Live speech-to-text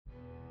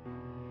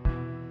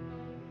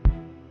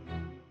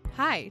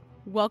Hi,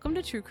 welcome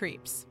to True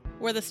Creeps,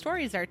 where the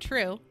stories are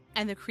true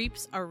and the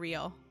creeps are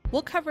real.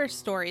 We'll cover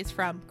stories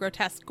from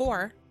grotesque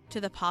gore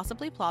to the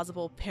possibly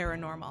plausible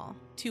paranormal,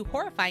 to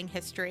horrifying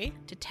history,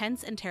 to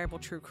tense and terrible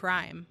true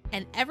crime,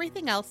 and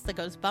everything else that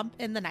goes bump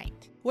in the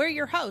night. We're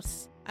your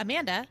hosts,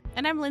 Amanda,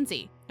 and I'm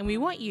Lindsay, and we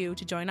want you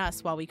to join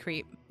us while we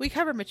creep. We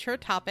cover mature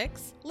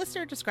topics.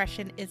 Listener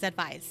discretion is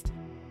advised.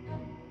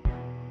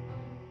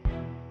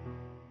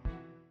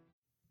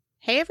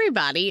 Hey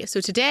everybody, so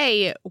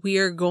today we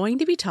are going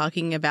to be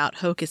talking about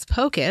Hocus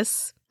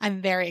Pocus. I'm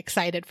very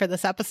excited for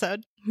this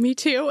episode. Me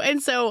too.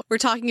 And so we're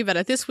talking about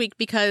it this week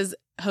because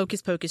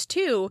Hocus Pocus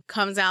 2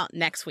 comes out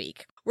next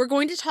week. We're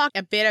going to talk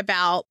a bit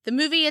about the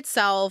movie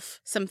itself,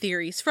 some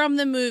theories from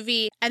the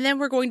movie, and then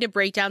we're going to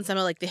break down some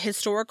of the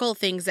historical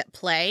things at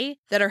play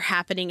that are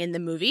happening in the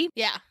movie.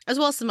 Yeah. As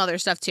well as some other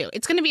stuff too.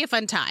 It's going to be a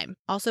fun time.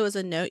 Also, as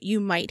a note, you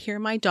might hear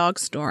my dog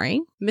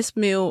snoring. Miss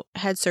Moo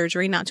had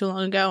surgery not too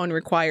long ago and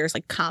requires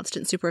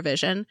constant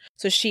supervision.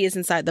 So she is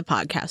inside the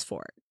podcast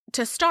for it.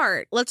 To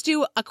start, let's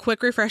do a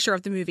quick refresher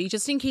of the movie,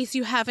 just in case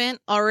you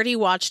haven't already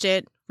watched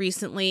it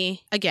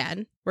recently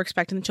again. We're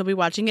expecting that you'll be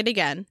watching it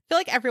again. I feel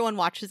like everyone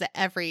watches it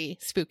every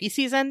spooky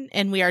season,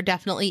 and we are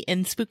definitely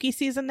in spooky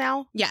season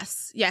now.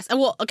 Yes.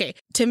 Well, okay.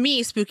 To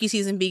me, spooky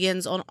season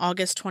begins on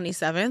August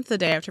 27th, the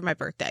day after my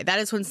birthday. That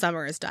is when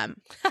summer is done.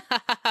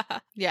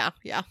 Yeah.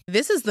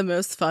 This is the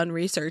most fun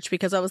research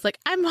because I was like,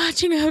 I'm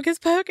watching Hocus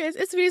Pocus.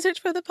 It's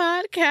research for the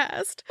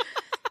podcast.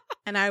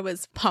 And I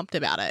was pumped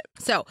about it.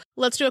 So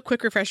let's do a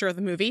quick refresher of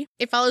the movie.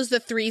 It follows the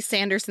three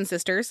Sanderson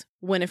sisters,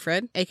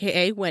 Winifred,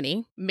 aka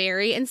Winnie,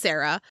 Mary, and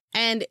Sarah,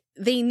 and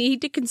they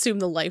need to consume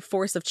the life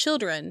force of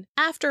children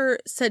after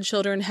said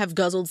children have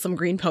guzzled some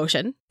green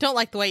potion. Don't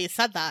like the way you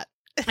said that.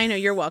 I know,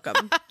 you're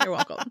welcome. You're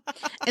welcome.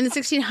 In the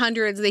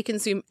 1600s, they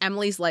consume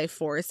Emily's life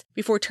force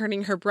before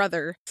turning her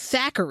brother,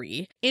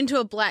 Thackeray, into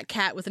a black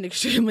cat with an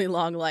extremely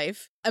long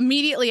life.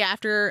 Immediately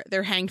after,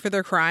 they're hanged for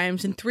their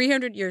crimes, and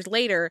 300 years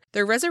later,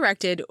 they're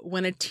resurrected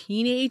when a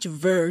teenage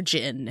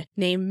virgin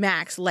named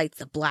Max lights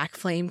the black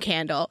flame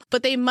candle.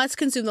 But they must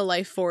consume the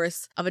life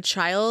force of a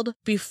child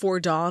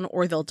before dawn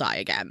or they'll die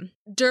again.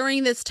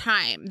 During this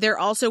time, they're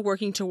also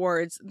working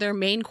towards their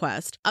main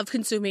quest of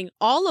consuming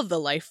all of the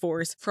life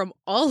force from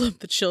all of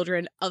the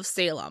children of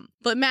Salem.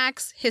 But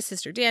Max, his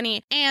sister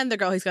Danny, and the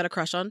girl he's got a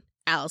crush on,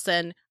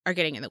 Allison, are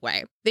getting in the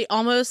way. They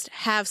almost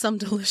have some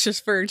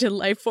delicious virgin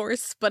life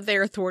force, but they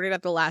are thwarted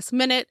at the last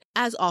minute,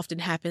 as often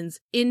happens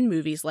in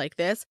movies like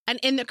this. And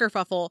in the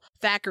kerfuffle,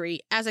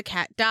 Thackeray, as a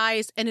cat,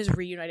 dies and is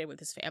reunited with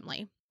his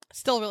family.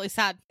 Still really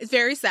sad. It's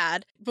very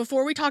sad.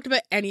 Before we talked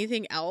about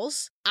anything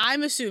else,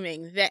 I'm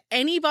assuming that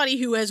anybody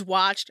who has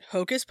watched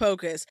Hocus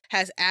Pocus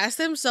has asked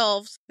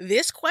themselves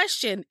this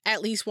question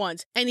at least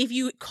once. And if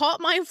you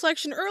caught my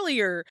inflection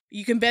earlier,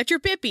 you can bet your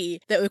pippy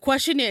that the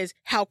question is,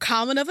 how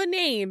common of a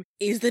name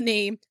is the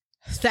name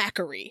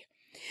Thackeray?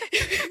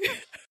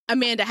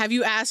 Amanda, have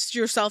you asked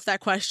yourself that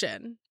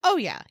question? Oh,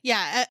 yeah.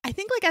 Yeah. I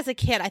think as a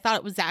kid, I thought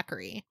it was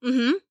Zachary.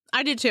 Mm-hmm.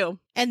 I did too.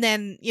 And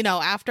then,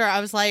 after I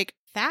was like,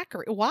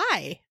 Thackeray,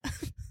 why?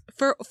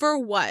 For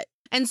what?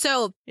 And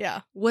so,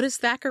 yeah, what does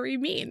Thackeray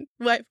mean?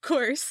 Well, of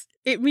course,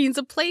 it means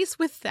a place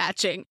with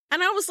thatching.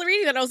 And I was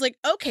reading that, I was like,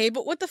 okay,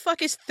 but what the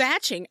fuck is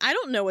thatching? I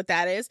don't know what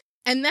that is.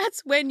 And that's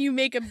when you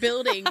make a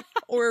building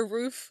or a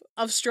roof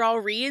of straw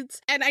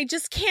reeds. And I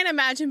just can't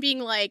imagine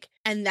being like,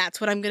 and that's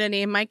what I'm going to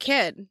name my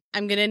kid.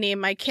 I'm going to name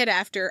my kid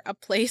after a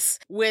place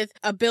with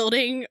a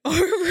building or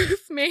a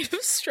roof made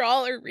of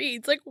straw or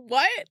reeds. Like,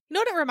 what? You know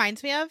what it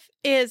reminds me of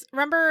is,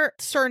 remember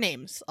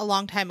Surnames a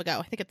long time ago?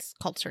 I think it's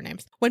called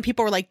Surnames. When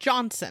people were like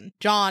Johnson,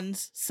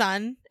 John's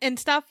son and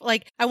stuff.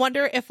 I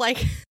wonder if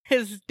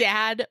his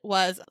dad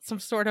was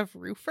some sort of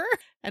roofer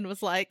and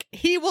was like,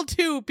 he will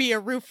too be a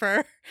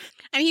roofer.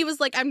 And he was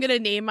like, I'm going to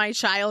name my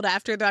child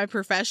after my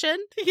profession.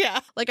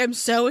 Yeah. I'm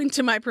so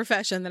into my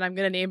profession that I'm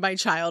going to name my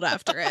child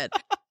after it.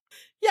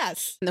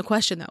 Yes. And the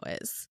question, though,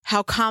 is,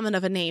 how common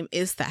of a name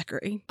is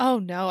Thackeray? Oh,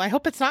 no. I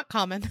hope it's not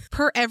common.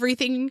 Per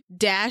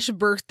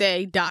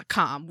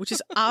everything-birthday.com, which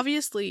is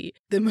obviously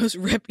the most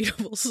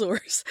reputable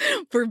source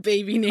for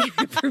baby name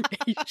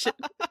information.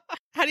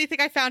 How do you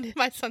think I found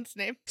my son's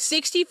name?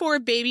 64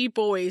 baby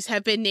boys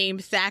have been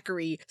named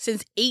Thackeray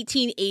since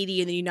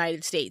 1880 in the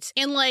United States.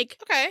 And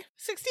okay,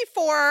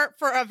 64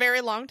 for a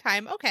very long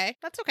time. Okay,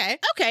 that's okay.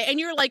 Okay, and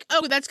you're like,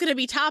 oh, that's going to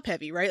be top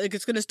heavy, right?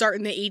 It's going to start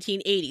in the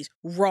 1880s.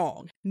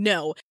 Wrong.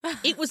 No.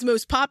 It was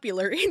most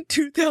popular in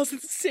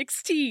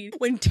 2016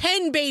 when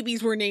 10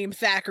 babies were named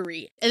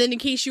Thackeray. And then in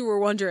case you were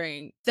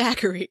wondering,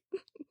 Thackeray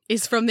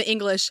is from the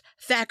English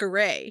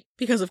Thackeray,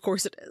 because of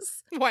course it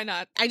is. Why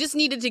not? I just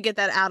needed to get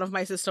that out of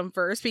my system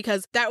first,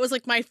 because that was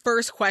my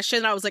first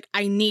question. I was like,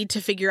 I need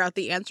to figure out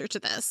the answer to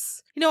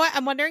this. You know what?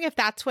 I'm wondering if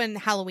that's when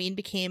Halloween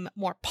became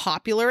more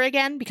popular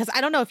again, because I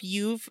don't know if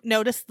you've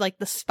noticed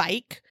the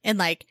spike in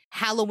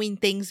Halloween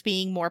things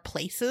being more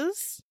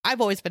places.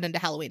 I've always been into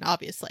Halloween,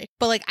 obviously.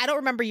 But I don't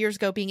remember years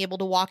ago being able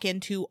to walk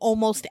into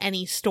almost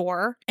any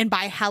store and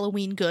buy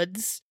Halloween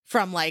goods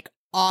from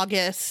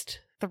August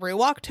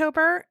through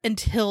October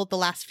until the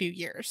last few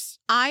years.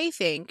 I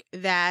think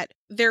that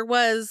there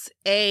was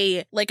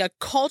a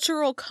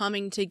cultural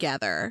coming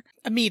together.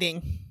 A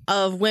meeting.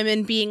 Of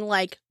women being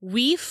like,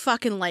 we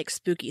fucking like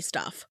spooky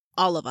stuff.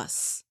 All of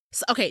us.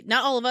 So, okay,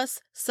 not all of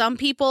us. Some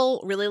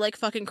people really like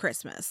fucking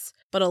Christmas.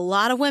 But a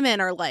lot of women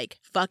are like,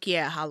 fuck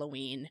yeah,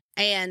 Halloween.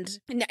 And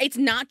it's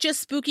not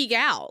just spooky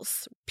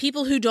gals.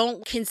 People who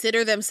don't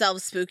consider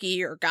themselves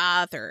spooky or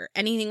goth or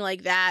anything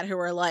like that, who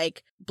are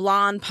like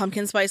blonde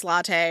pumpkin spice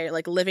latte,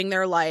 like living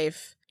their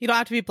life. You don't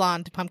have to be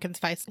blonde to pumpkin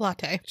spice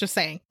latte. Just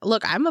saying.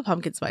 Look, I'm a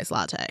pumpkin spice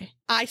latte.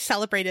 I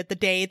celebrated the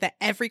day that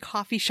every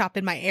coffee shop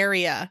in my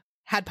area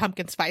had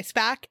pumpkin spice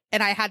back,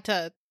 and I had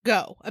to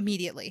go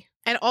immediately.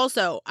 And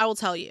also, I will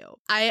tell you,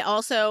 I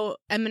also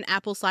am an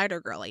apple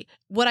cider girly.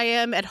 What I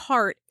am at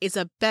heart is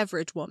a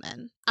beverage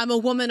woman. I'm a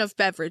woman of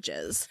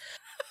beverages.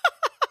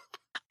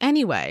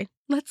 Anyway,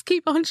 let's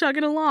keep on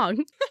chugging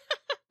along.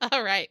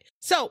 All right.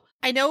 So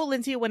I know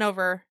Lindsay went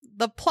over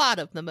the plot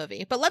of the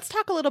movie, but let's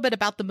talk a little bit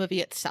about the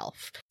movie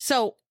itself.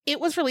 So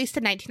it was released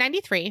in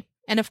 1993.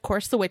 And of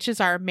course, the witches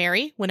are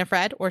Mary,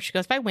 Winifred, or she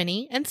goes by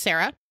Winnie, and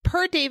Sarah.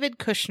 Per David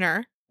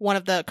Kushner, one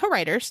of the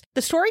co-writers,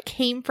 the story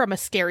came from a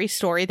scary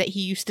story that he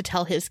used to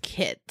tell his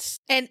kids.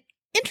 And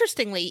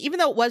interestingly, even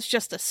though it was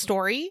just a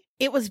story,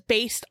 it was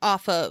based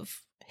off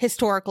of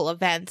historical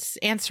events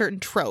and certain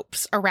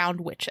tropes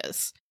around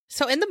witches.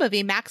 So in the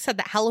movie, Max said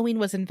that Halloween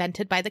was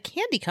invented by the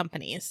candy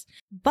companies.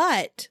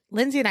 But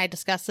Lindsay and I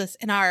discussed this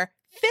in our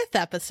 5th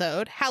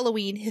episode,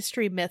 Halloween,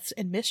 History, Myths,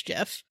 and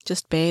Mischief.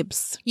 Just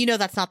babes. You know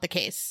that's not the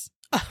case.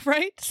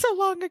 Right? So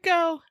long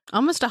ago.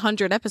 Almost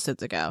 100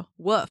 episodes ago.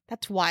 Woof.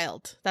 That's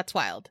wild. That's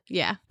wild.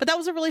 Yeah. But that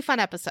was a really fun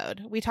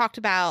episode. We talked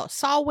about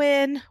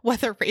Samhain,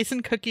 whether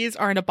raisin cookies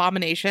are an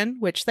abomination,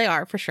 which they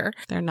are for sure.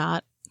 They're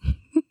not.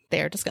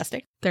 They're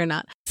disgusting. They're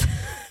not.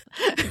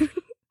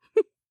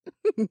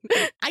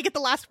 I get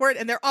the last word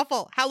and they're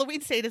awful.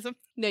 Halloween sadism.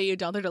 No, you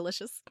don't. They're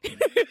delicious.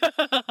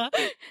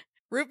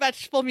 Root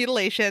vegetable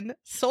mutilation,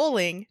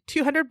 souling,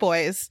 200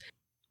 boys.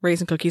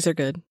 Raisin cookies are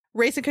good.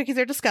 Raisin cookies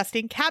are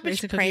disgusting.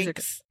 Cabbage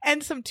pranks.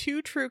 And some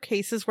 2 true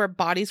cases where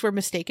bodies were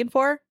mistaken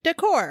for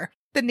decor.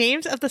 The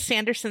names of the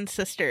Sanderson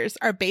sisters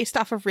are based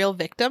off of real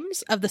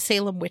victims of the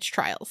Salem witch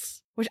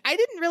trials, which I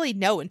didn't really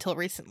know until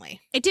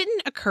recently. It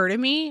didn't occur to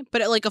me,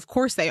 but of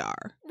course they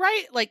are.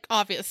 Right? Like,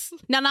 obvious.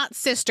 Now, not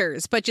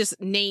sisters, but just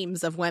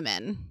names of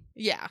women.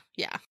 Yeah,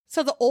 yeah.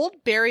 So the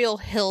Old Burial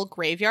Hill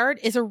Graveyard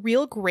is a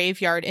real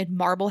graveyard in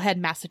Marblehead,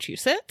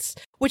 Massachusetts,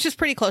 which is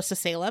pretty close to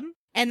Salem.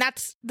 And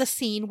that's the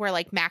scene where,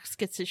 Max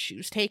gets his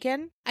shoes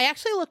taken. I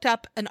actually looked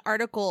up an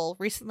article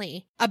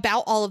recently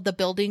about all of the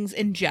buildings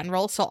in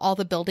general, so all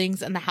the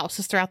buildings and the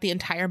houses throughout the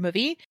entire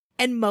movie.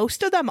 And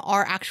most of them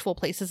are actual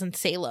places in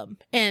Salem.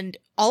 And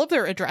all of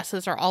their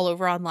addresses are all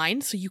over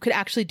online, so you could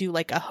actually do,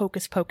 a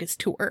Hocus Pocus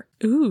tour.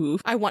 Ooh.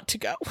 I want to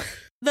go.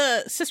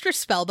 The Sister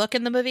Spellbook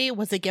in the movie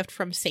was a gift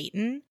from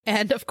Satan.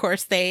 And, of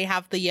course, they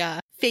have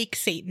the fake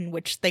Satan,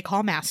 which they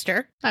call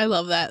Master. I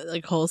love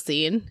that, whole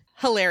scene.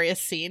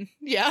 Hilarious scene.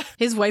 Yeah.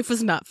 His wife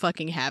was not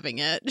fucking having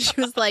it.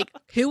 She was like,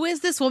 who is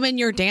this woman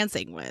you're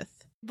dancing with?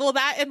 Well,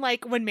 that and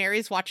when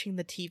Mary's watching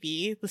the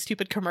TV, the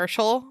stupid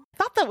commercial, I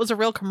thought that was a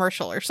real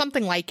commercial or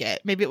something like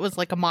it. Maybe it was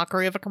a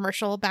mockery of a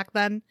commercial back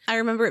then. I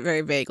remember it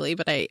very vaguely,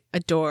 but I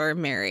adore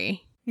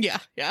Mary. Yeah,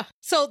 yeah.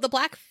 So the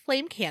black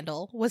flame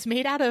candle was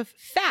made out of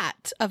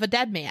fat of a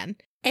dead man.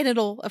 And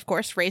it'll, of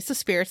course, raise the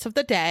spirits of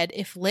the dead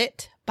if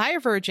lit by a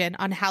virgin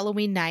on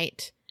Halloween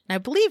night. I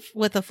believe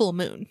with a full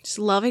moon. Just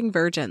loving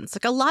virgins.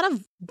 A lot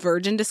of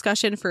virgin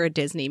discussion for a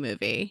Disney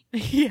movie.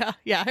 Yeah,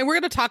 yeah. And we're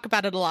going to talk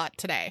about it a lot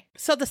today.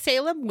 So the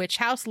Salem Witch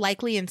House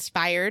likely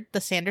inspired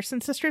the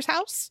Sanderson sisters'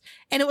 house.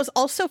 And it was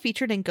also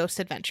featured in Ghost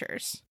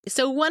Adventures.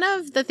 So one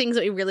of the things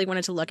that we really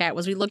wanted to look at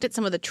was we looked at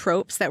some of the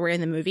tropes that were in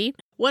the movie.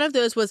 One of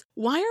those was,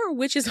 why are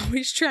witches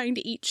always trying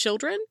to eat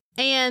children?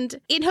 And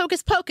in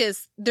Hocus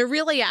Pocus, they're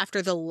really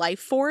after the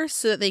life force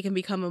so that they can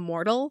become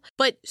immortal.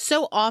 But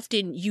so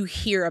often you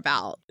hear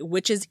about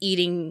witches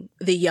eating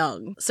the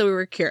young. So we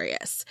were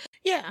curious.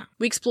 Yeah.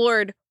 We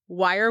explored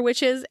why are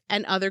witches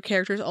and other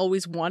characters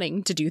always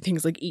wanting to do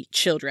things like eat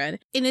children.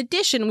 In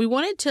addition, we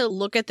wanted to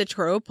look at the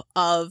trope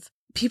of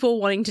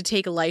people wanting to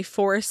take life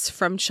force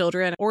from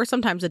children or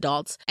sometimes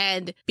adults,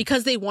 and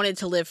because they wanted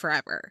to live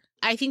forever.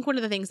 I think one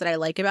of the things that I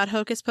like about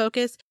Hocus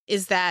Pocus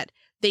is that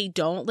they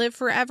don't live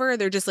forever.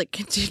 They're just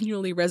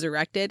continually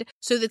resurrected.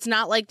 So it's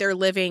not like they're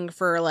living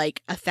for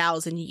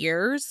 1,000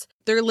 years.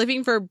 They're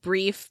living for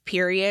brief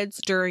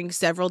periods during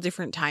several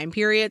different time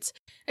periods.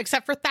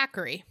 Except for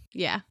Thackeray.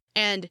 Yeah.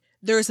 And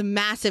there's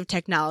massive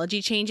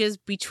technology changes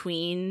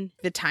between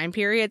the time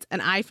periods.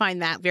 And I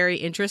find that very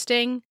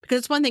interesting because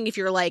it's one thing if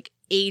you're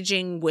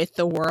aging with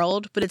the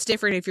world, but it's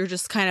different if you're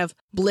just kind of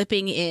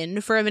blipping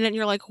in for a minute and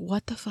you're like,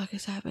 what the fuck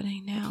is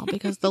happening now?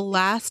 Because the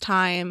last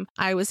time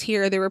I was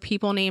here, there were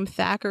people named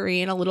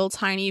Thackeray in a little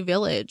tiny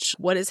village.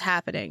 What is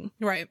happening?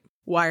 Right.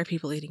 Why are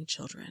people eating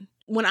children?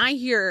 When I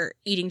hear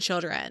eating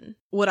children,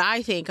 what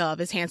I think of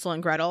is Hansel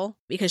and Gretel,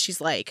 because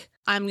she's like,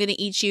 I'm going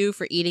to eat you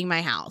for eating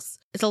my house.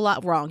 It's a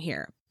lot wrong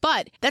here.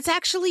 But that's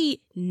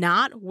actually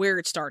not where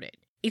it started.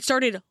 It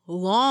started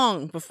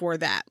long before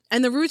that.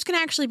 And the roots can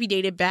actually be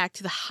dated back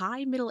to the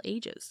High Middle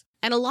Ages.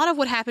 And a lot of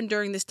what happened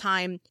during this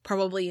time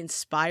probably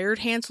inspired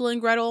Hansel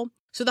and Gretel.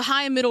 So the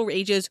High and Middle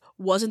Ages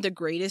wasn't the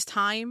greatest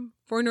time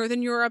for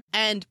Northern Europe.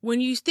 And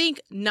when you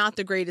think not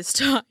the greatest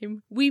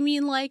time, we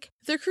mean like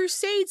the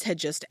Crusades had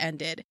just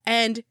ended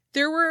and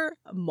there were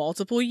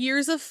multiple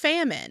years of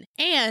famine.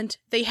 And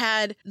they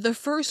had the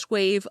first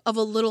wave of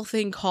a little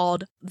thing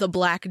called the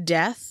Black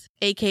Death,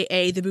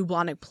 aka the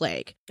bubonic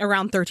plague,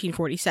 around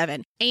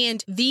 1347.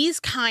 And these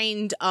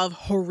kind of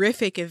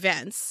horrific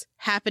events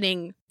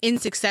happening in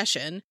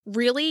succession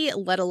really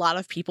led a lot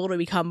of people to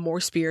become more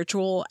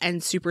spiritual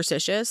and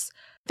superstitious.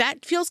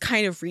 That feels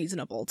kind of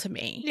reasonable to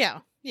me.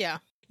 Yeah.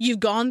 You've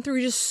gone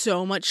through just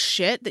so much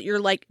shit that you're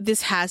like,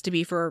 this has to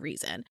be for a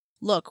reason.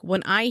 Look,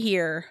 when I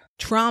hear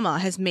trauma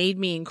has made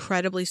me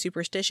incredibly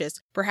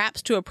superstitious,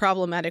 perhaps to a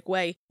problematic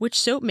way, which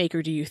soap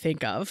maker do you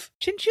think of?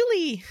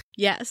 Cianciulli.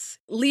 Yes.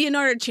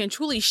 Leonardo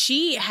Cianciulli,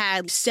 she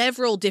had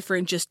several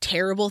different just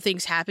terrible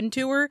things happen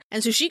to her.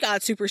 And so she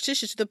got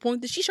superstitious to the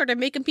point that she started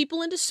making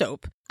people into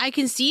soap. I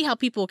can see how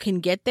people can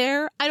get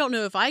there. I don't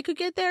know if I could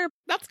get there.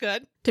 That's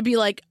good. To be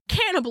like,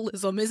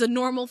 cannibalism is a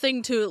normal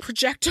thing to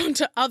project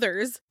onto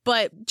others.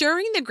 But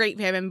during the Great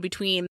Famine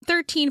between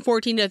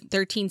 1314 to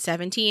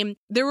 1317,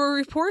 there were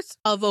reports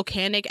of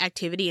volcanic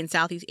activity in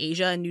Southeast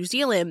Asia and New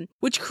Zealand,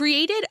 which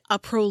created a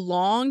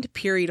prolonged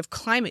period of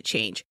climate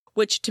change,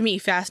 which to me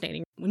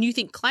fascinating. When you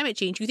think climate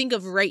change, you think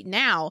of right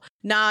now,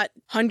 not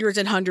hundreds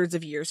and hundreds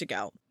of years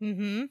ago.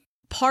 Mm-hmm.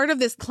 Part of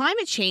this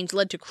climate change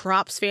led to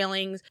crops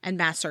failing and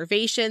mass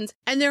starvations.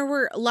 And there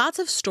were lots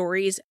of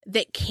stories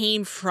that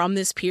came from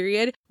this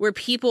period where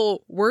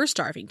people were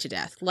starving to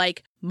death,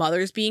 like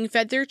mothers being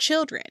fed their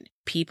children,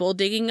 people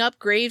digging up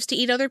graves to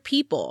eat other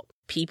people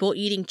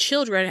eating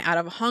children out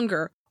of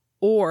hunger,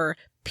 or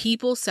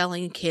people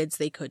selling kids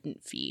they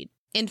couldn't feed.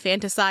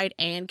 Infanticide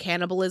and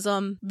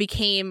cannibalism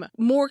became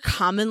more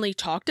commonly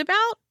talked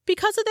about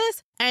because of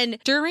this. And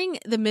during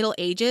the Middle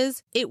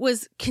Ages, it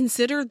was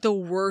considered the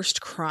worst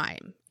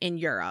crime in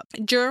Europe.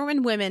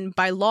 German women,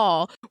 by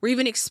law, were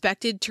even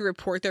expected to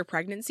report their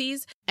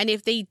pregnancies. And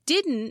if they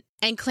didn't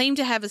and claimed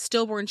to have a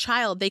stillborn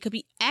child, they could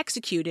be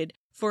executed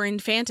for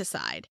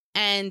infanticide.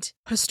 And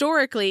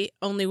historically,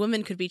 only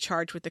women could be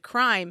charged with the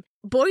crime.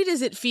 Boy,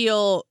 does it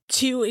feel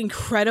too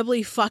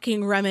incredibly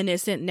fucking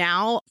reminiscent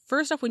now.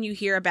 First off, when you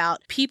hear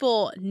about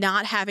people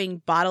not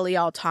having bodily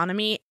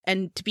autonomy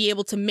and to be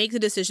able to make the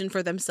decision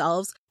for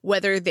themselves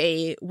whether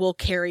they will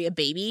carry a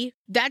baby,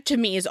 that to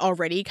me is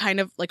already kind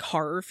of like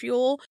horror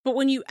fuel. But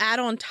when you add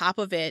on top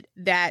of it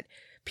that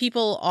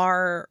people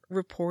are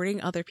reporting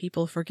other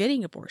people for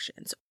getting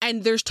abortions,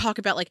 and there's talk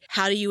about like,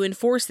 how do you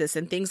enforce this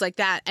and things like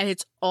that, and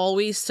it's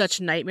always such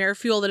nightmare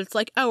fuel that it's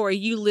like, oh, are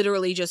you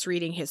literally just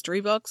reading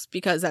history books?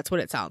 Because that's what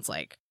it sounds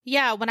like.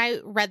 Yeah, when I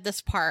read this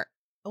part,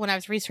 when I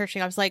was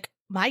researching, I was like,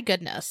 my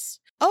goodness.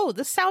 Oh,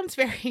 this sounds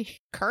very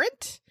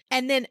current.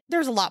 And then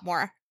there's a lot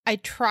more. I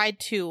tried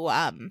to,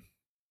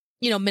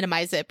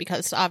 minimize it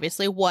because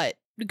obviously what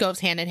goes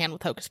hand in hand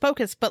with Hocus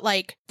Pocus, but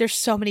like, there's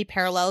so many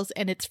parallels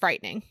and it's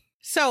frightening.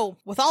 So,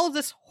 with all of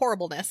this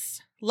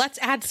horribleness, let's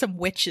add some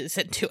witches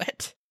into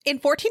it. In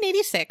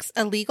 1486,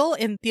 a legal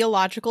and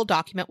theological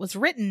document was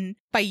written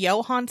by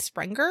Johann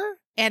Sprenger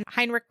and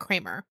Heinrich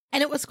Kramer,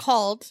 and it was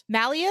called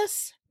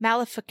Malleus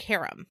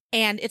Maleficarum,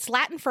 and it's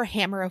Latin for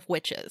Hammer of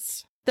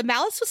Witches. The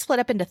Malleus was split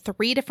up into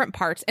 3 different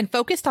parts and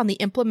focused on the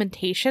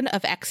implementation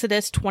of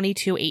Exodus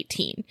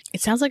 22:18.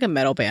 It sounds like a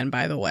metal band,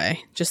 by the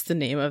way, just the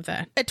name of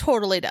that. It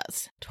totally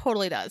does.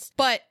 Totally does.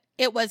 But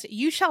it was,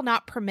 you shall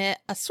not permit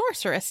a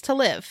sorceress to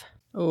live.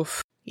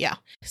 Oof. Yeah.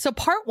 So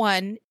part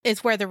 1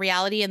 is where the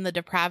reality and the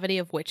depravity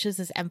of witches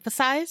is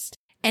emphasized,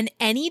 and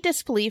any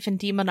disbelief in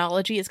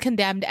demonology is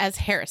condemned as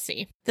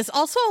heresy. This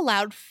also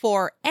allowed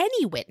for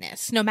any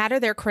witness, no matter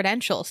their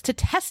credentials, to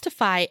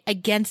testify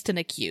against an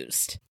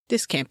accused.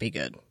 This can't be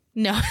good.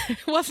 No,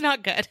 it was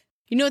not good.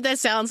 You know what that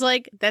sounds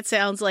like? That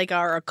sounds like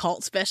our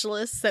occult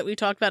specialists that we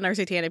talked about in our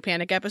Satanic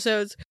Panic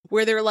episodes,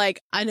 where they're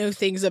like, I know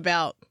things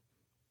about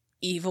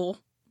evil.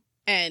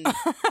 And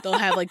they'll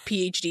have like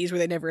PhDs where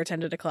they never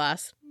attended a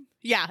class.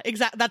 Yeah,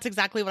 that's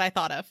exactly what I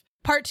thought of.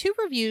 Part 2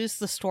 reviews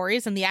the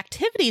stories and the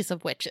activities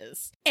of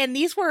witches. And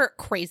these were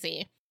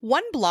crazy.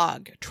 One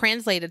blog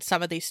translated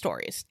some of these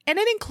stories, and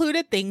it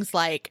included things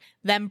like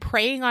them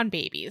preying on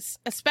babies,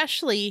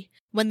 especially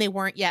when they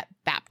weren't yet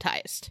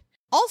baptized.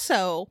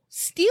 Also,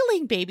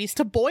 stealing babies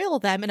to boil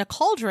them in a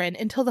cauldron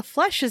until the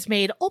flesh is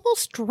made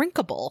almost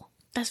drinkable.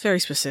 That's very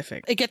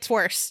specific. It gets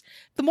worse.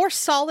 The more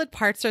solid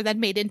parts are then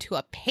made into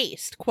a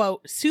paste,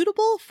 quote,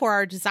 suitable for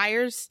our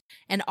desires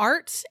and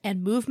arts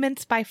and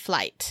movements by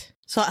flight.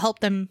 So it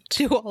helped them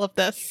do all of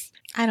this.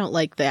 I don't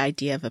like the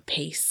idea of a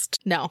paste.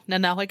 No.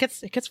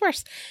 It gets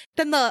worse.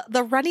 Then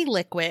the runny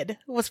liquid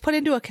was put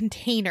into a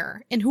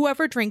container, and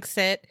whoever drinks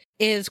it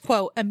is,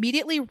 quote,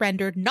 immediately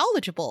rendered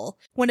knowledgeable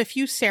when a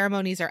few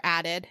ceremonies are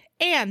added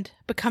and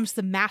becomes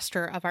the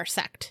master of our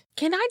sect.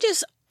 Can I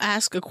just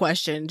ask a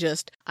question?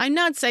 I'm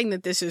not saying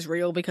that this is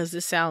real because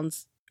this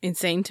sounds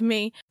insane to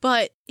me.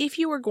 But if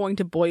you were going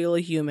to boil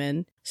a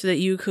human so that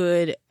you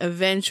could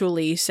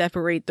eventually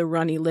separate the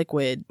runny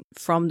liquid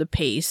from the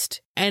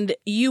paste, and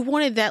you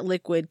wanted that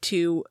liquid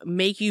to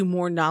make you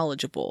more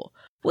knowledgeable,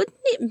 wouldn't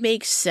it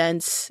make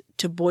sense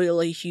to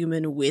boil a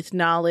human with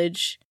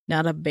knowledge,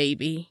 not a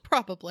baby?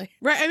 Probably.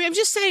 Right. I mean, I'm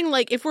just saying,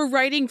 like, if we're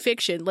writing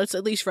fiction, let's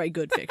at least write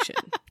good fiction.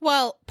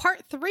 Well,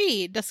 part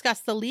 3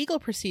 discussed the legal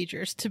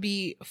procedures to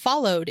be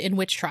followed in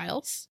witch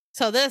trials.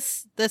 So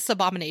this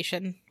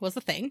abomination was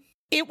a thing.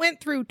 It went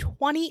through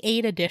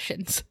 28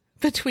 editions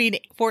between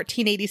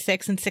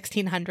 1486 and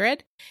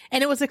 1600,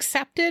 and it was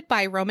accepted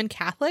by Roman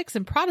Catholics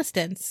and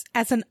Protestants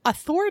as an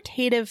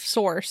authoritative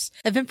source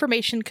of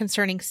information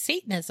concerning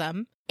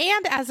Satanism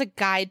and as a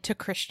guide to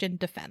Christian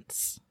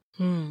defense.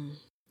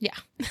 Yeah.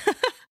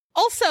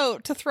 Also,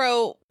 to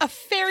throw a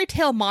fairy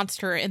tale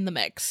monster in the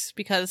mix,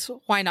 because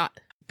why not?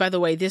 By the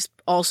way, this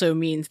also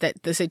means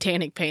that the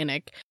Satanic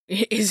Panic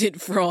isn't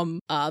from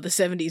the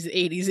 70s and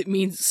 80s. It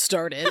means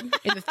started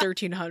in the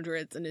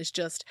 1300s and has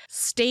just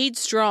stayed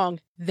strong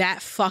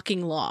that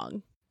fucking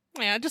long.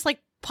 Yeah, it just like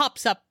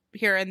pops up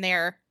here and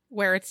there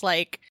where it's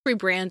like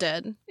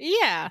rebranded.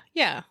 Yeah.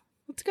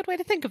 That's a good way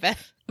to think of it.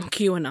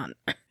 QAnon.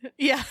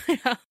 Yeah.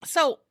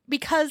 So,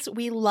 because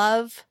we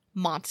love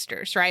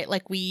monsters, right?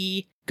 Like,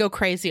 we go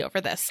crazy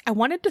over this. I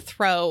wanted to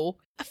throw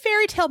a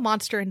fairy tale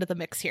monster into the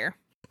mix here.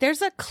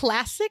 There's a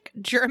classic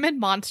German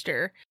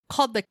monster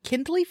called the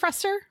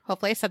Kindlifresser.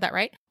 Hopefully I said that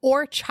right.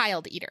 Or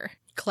Child Eater.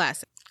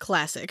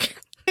 Classic.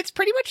 It's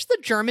pretty much the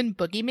German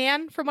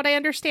boogeyman, from what I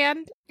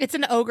understand. It's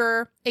an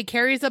ogre. It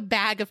carries a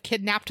bag of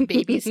kidnapped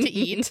babies to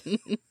eat.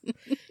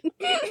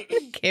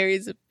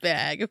 Carries a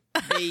bag of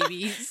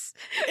babies.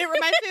 It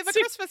reminds me of a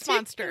Christmas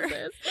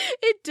monster.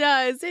 It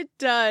does.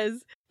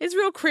 It's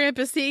real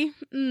Krampus-y.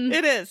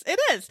 It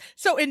is.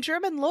 So in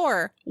German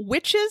lore,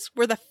 witches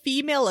were the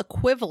female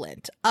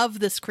equivalent of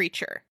this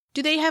creature.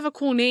 Do they have a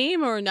cool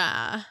name or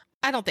nah?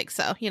 I don't think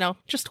so.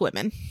 Just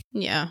women.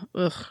 Yeah.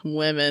 Ugh,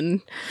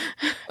 women.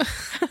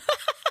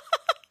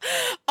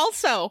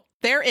 Also,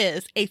 there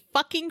is a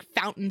fucking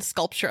fountain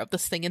sculpture of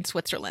this thing in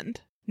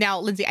Switzerland. Now,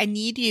 Lindsay, I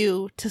need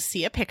you to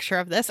see a picture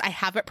of this. I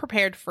have it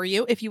prepared for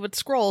you. If you would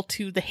scroll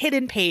to the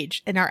hidden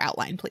page in our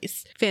outline,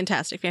 please.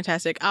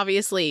 Fantastic.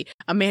 Obviously,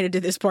 Amanda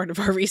did this part of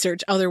our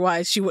research.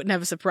 Otherwise, she wouldn't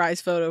have a surprise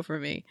photo for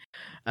me.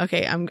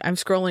 Okay, I'm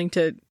scrolling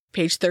to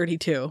page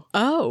 32.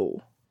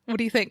 Oh. What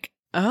do you think?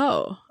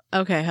 Oh.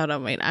 Okay, hold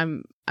on, wait.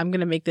 I'm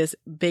gonna make this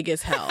big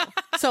as hell.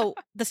 So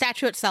the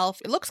statue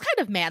itself, it looks kind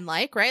of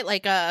man-like, right?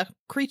 Like a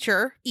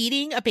creature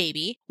eating a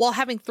baby while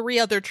having 3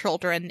 other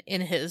children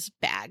in his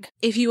bag.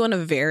 If you want a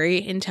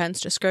very intense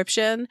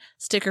description,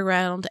 stick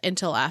around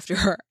until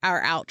after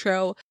our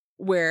outro,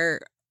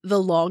 where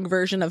the long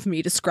version of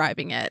me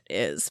describing it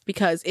is,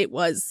 because it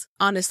was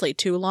honestly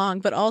too long,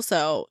 but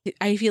also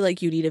I feel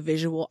like you need a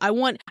visual. I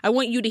want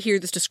you to hear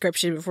this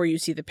description before you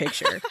see the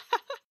picture.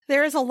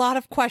 There is a lot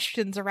of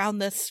questions around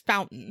this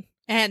fountain.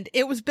 And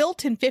it was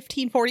built in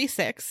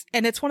 1546,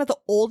 and it's one of the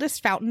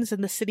oldest fountains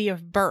in the city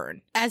of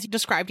Bern. As you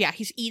described, yeah,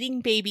 he's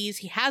eating babies.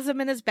 He has them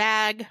in his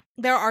bag.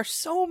 There are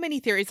so many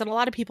theories, and a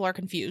lot of people are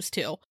confused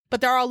too.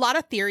 But there are a lot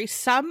of theories.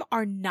 Some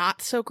are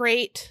not so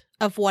great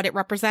of what it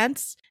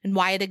represents and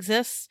why it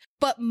exists.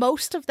 But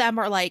most of them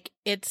are like,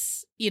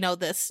 it's,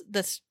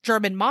 this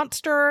German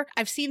monster.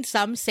 I've seen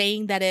some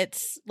saying that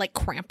it's like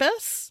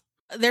Krampus.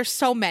 There's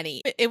so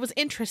many. It was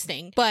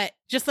interesting. But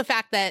just the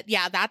fact that,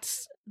 yeah,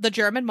 that's the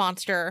German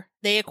monster,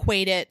 they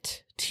equate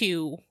it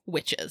to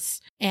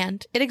witches,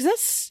 and it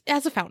exists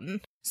as a fountain.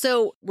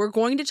 So we're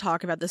going to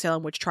talk about the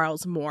Salem witch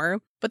trials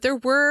more, but there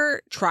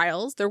were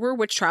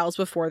witch trials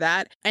before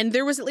that, and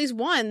there was at least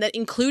one that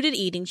included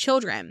eating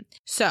children.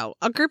 So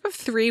a group of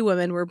 3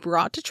 women were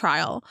brought to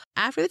trial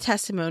after the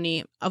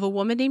testimony of a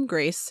woman named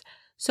Grace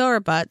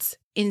Sowerbutt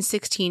in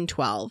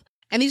 1612.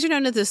 And these are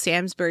known as the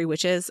Sambury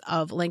Witches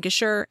of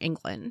Lancashire,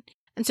 England.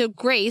 And so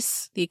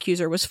Grace, the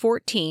accuser, was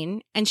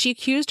 14, and she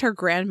accused her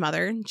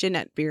grandmother,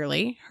 Jeanette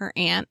Beerley, her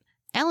aunt,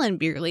 Ellen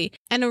Beerley,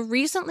 and a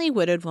recently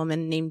widowed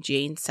woman named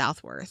Jane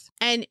Southworth.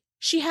 And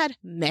she had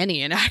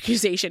many an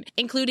accusation,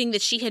 including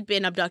that she had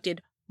been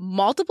abducted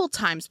multiple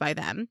times by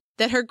them,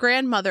 that her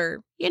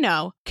grandmother,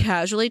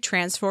 casually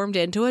transformed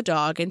into a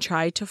dog and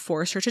tried to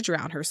force her to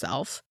drown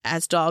herself,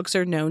 as dogs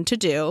are known to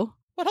do.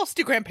 What else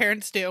do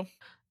grandparents do?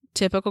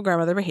 Typical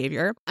grandmother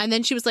behavior. And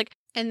then she was like,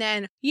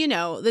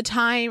 the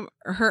time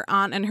her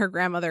aunt and her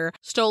grandmother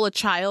stole a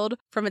child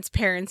from its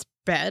parents'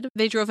 bed,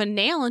 they drove a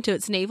nail into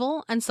its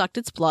navel and sucked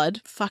its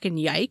blood. Fucking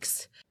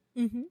yikes.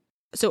 Mm-hmm.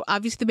 So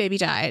obviously the baby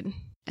died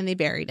and they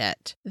buried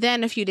it.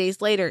 Then a few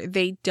days later,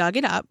 they dug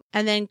it up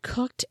and then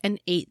cooked and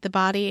ate the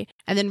body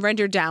and then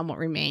rendered down what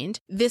remained.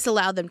 This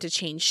allowed them to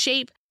change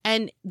shape.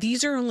 And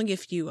these are only a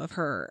few of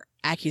her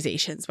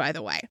accusations, by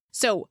the way.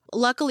 So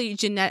luckily,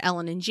 Jeanette,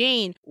 Ellen, and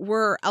Jane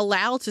were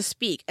allowed to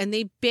speak, and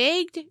they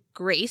begged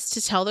Grace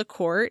to tell the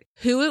court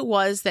who it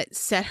was that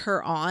set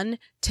her on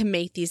to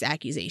make these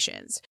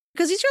accusations.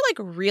 Because these are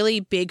like really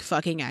big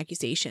fucking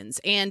accusations.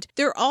 And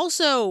they're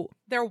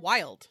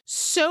wild.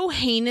 So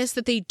heinous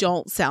that they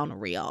don't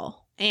sound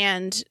real.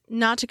 And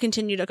not to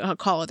continue to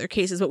call other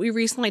cases, but we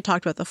recently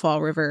talked about the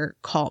Fall River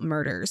cult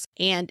murders.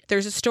 And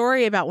there's a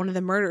story about one of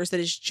the murders that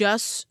is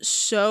just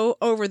so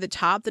over the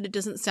top that it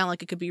doesn't sound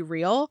like it could be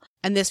real.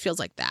 And this feels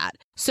like that.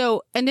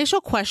 So initial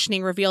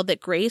questioning revealed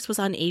that Grace was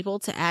unable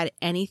to add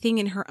anything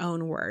in her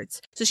own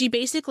words. So she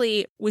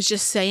basically was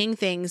just saying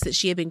things that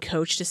she had been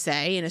coached to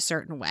say in a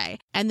certain way.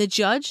 And the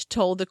judge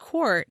told the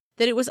court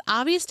that it was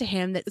obvious to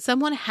him that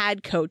someone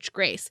had coached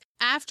Grace.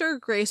 After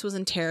Grace was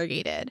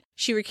interrogated,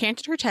 she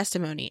recanted her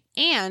testimony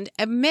and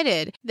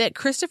admitted that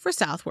Christopher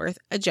Southworth,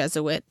 a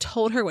Jesuit,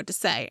 told her what to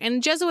say. And a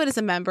Jesuit is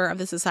a member of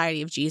the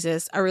Society of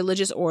Jesus, a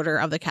religious order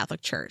of the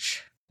Catholic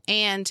Church.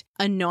 And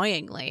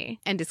annoyingly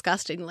and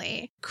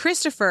disgustingly,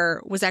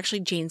 Christopher was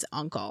actually Jane's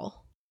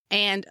uncle.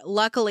 And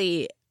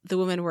luckily, the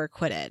women were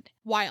acquitted.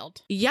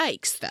 Wild.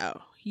 Yikes,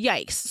 though.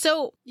 Yikes.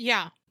 So,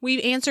 yeah.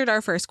 We've answered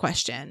our first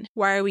question.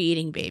 Why are we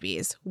eating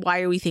babies?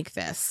 Why do we think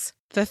this?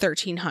 The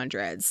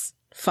 1300s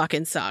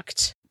fucking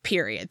sucked.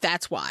 Period.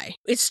 That's why.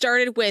 It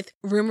started with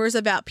rumors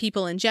about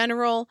people in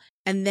general,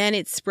 and then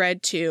it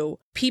spread to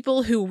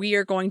people who we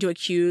are going to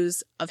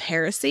accuse of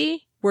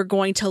heresy. We're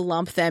going to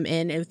lump them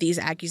in with these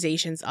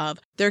accusations of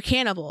they're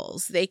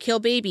cannibals, they kill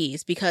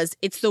babies, because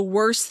it's the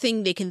worst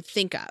thing they can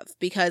think of.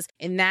 Because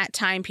in that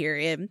time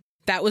period,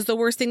 that was the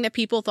worst thing that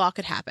people thought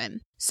could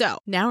happen. So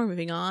now we're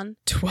moving on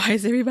to why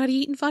is everybody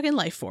eating fucking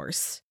Life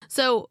Force?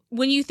 So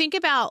when you think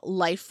about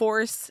Life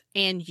Force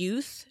and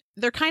youth,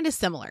 they're kind of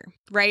similar,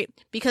 right?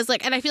 Because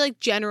and I feel like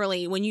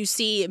generally when you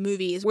see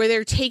movies where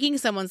they're taking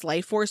someone's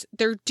life force,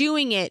 they're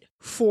doing it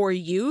for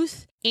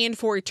youth and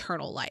for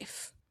eternal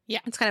life. Yeah,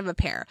 it's kind of a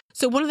pair.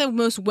 So one of the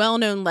most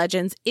well-known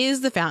legends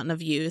is the Fountain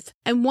of Youth.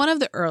 And one of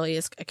the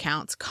earliest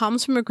accounts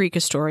comes from a Greek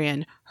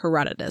historian,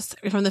 Herodotus,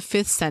 from the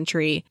 5th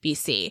century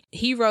BC.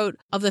 He wrote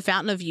of the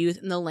Fountain of Youth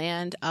in the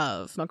land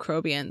of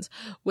Macrobians,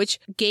 which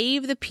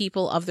gave the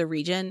people of the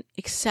region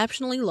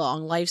exceptionally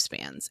long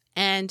lifespans.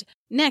 And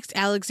next,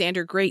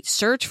 Alexander Great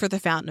searched for the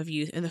Fountain of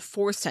Youth in the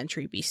 4th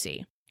century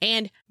BC.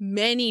 And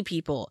many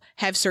people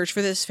have searched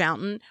for this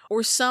fountain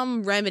or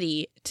some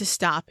remedy to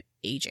stop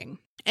aging.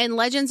 And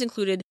legends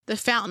included the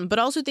fountain, but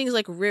also things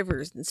like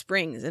rivers and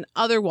springs and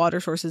other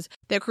water sources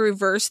that could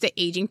reverse the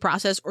aging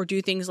process or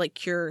do things like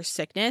cure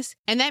sickness.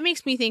 And that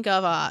makes me think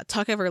of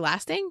Tuck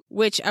Everlasting,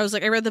 which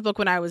I read the book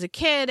when I was a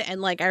kid,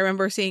 and I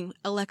remember seeing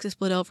Alexis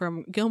Bledel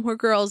from Gilmore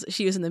Girls.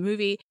 She was in the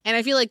movie, and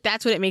I feel like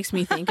that's what it makes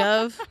me think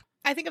of.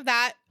 I think of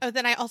that.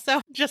 Then I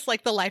also just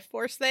like the Life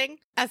Force thing.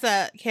 As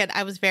a kid,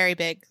 I was very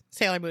big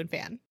Sailor Moon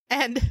fan.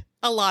 And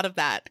a lot of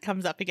that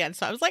comes up again.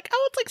 So I was like,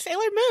 oh, it's like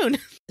Sailor Moon.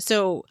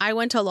 So I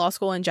went to law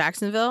school in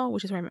Jacksonville,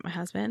 which is where I met my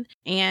husband.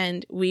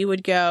 And we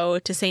would go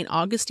to St.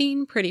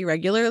 Augustine pretty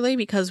regularly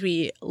because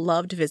we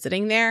loved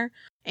visiting there.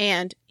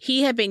 And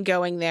he had been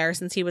going there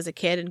since he was a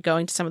kid and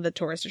going to some of the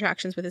tourist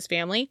attractions with his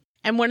family.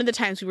 And one of the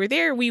times we were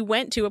there, we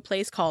went to a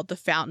place called the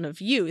Fountain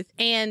of Youth.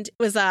 And it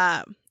was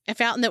a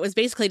fountain that was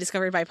basically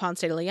discovered by Ponce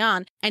de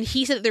Leon. And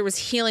he said that there was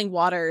healing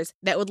waters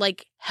that would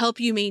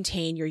help you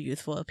maintain your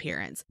youthful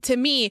appearance. To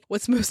me,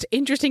 what's most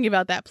interesting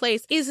about that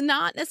place is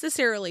not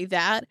necessarily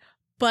that,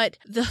 but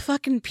the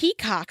fucking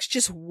peacocks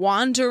just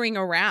wandering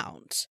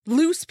around.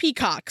 Loose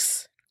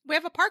peacocks. We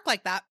have a park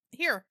like that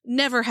here.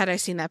 Never had I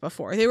seen that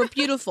before. They were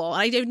beautiful.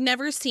 And I've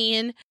never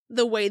seen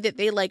the way that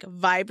they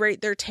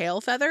vibrate their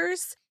tail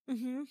feathers.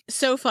 Mm-hmm.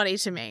 So funny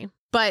to me.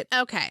 But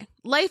okay,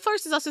 Life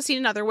Force is also seen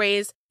in other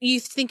ways. You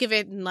think of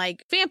it in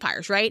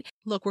vampires, right?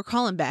 Look, we're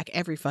calling back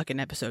every fucking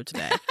episode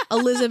today.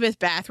 Elizabeth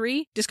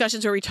Bathory,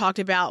 discussions where we talked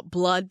about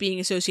blood being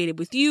associated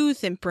with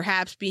youth and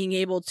perhaps being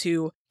able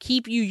to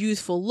keep you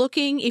youthful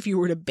looking if you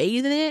were to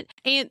bathe in it.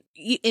 And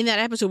in that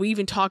episode, we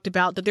even talked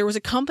about that there was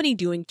a company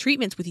doing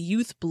treatments with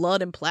youth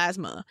blood and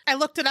plasma. I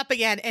looked it up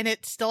again and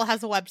it still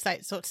has a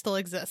website, so it still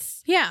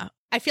exists. Yeah.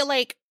 I feel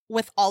like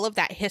with all of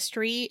that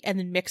history and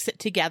then mix it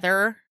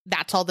together,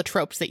 that's all the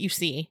tropes that you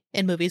see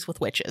in movies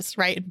with witches,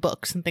 right? In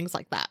books and things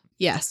like that.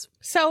 Yes.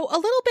 So a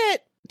little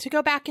bit to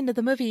go back into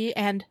the movie,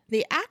 and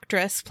the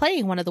actress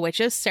playing one of the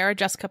witches, Sarah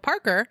Jessica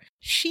Parker,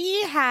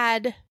 she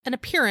had an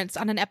appearance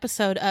on an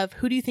episode of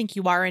Who Do You Think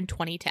You Are in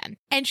 2010.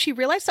 And she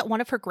realized that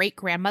one of her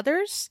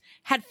great-grandmothers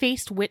had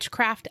faced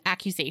witchcraft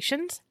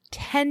accusations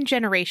 10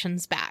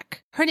 generations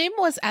back. Her name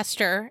was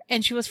Esther,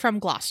 and she was from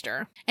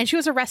Gloucester. And she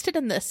was arrested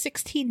in the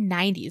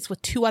 1690s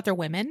with 2 other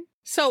women.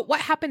 So what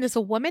happened is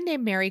a woman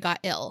named Mary got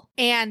ill,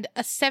 and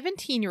a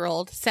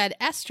 17-year-old said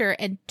Esther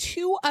and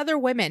 2 other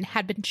women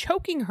had been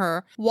choking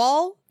her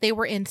while they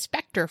were in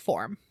specter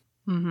form.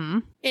 Mm-hmm.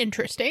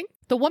 Interesting.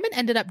 The woman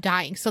ended up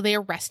dying, so they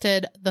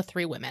arrested the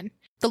 3 women.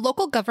 The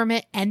local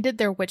government ended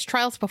their witch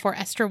trials before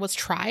Esther was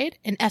tried,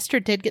 and Esther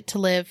did get to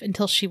live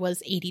until she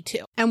was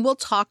 82. And we'll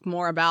talk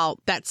more about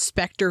that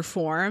specter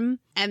form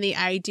and the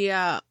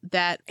idea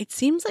that it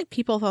seems like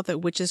people thought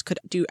that witches could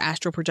do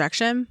astral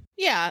projection.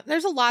 Yeah,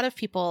 there's a lot of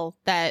people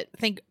that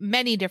think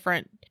many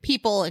different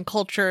people and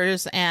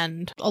cultures,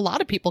 and a lot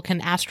of people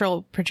can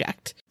astral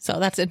project. So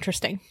that's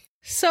interesting.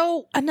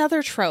 So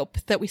another trope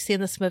that we see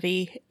in this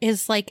movie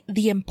is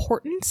the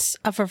importance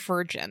of a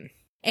virgin.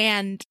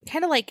 and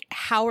kind of like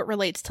how it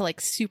relates to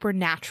like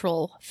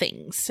supernatural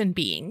things and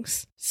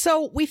beings.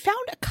 So we found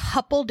a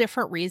couple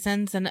different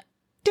reasons and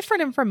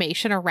different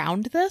information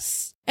around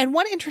this. And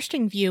one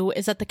interesting view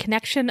is that the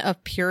connection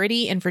of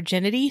purity and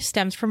virginity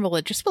stems from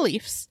religious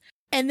beliefs.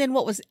 And then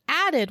what was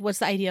added was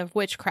the idea of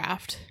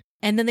witchcraft.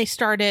 And then they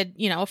started,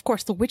 of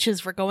course, the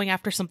witches were going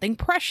after something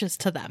precious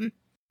to them,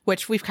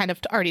 which we've kind of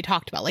already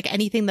talked about, like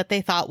anything that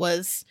they thought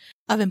was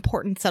of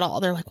importance at all.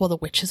 They're like, well, the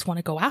witches want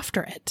to go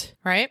after it,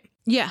 right?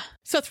 Yeah.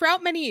 So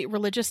throughout many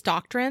religious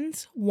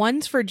doctrines,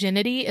 one's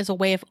virginity is a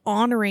way of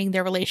honoring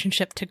their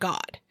relationship to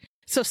God.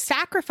 So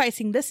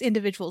sacrificing this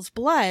individual's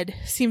blood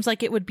seems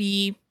like it would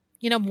be,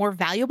 more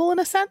valuable in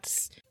a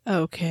sense.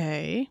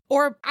 Okay.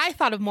 Or I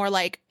thought of more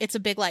like it's a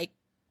big like,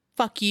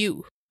 fuck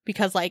you.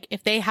 Because like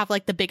if they have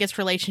like the biggest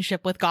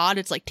relationship with God,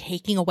 it's like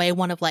taking away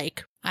one of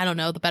like, I don't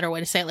know, the better way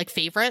to say it, like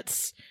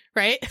favorites,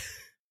 right?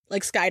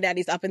 Like Sky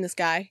Daddy's up in the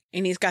sky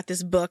and he's got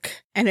this book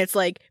and it's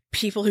like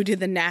people who did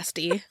the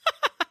nasty.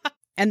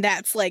 And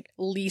that's like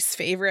least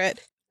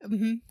favorite.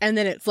 Mm-hmm. And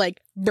then it's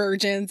like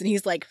virgins and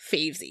he's like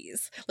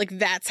favesies. Like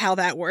that's how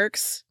that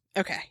works.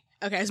 Okay.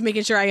 I was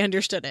making sure I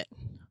understood it.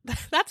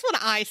 That's what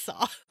I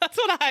saw. That's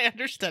what I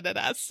understood it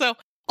as. So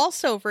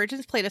also,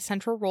 virgins played a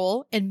central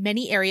role in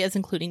many areas,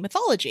 including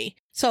mythology.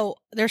 So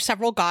there's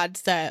several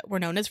gods that were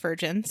known as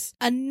virgins.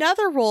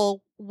 Another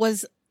role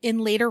was in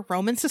later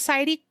Roman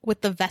society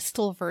with the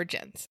Vestal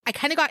Virgins. I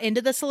kind of got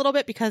into this a little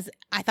bit because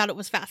I thought it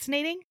was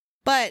fascinating,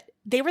 but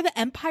they were the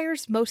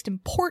empire's most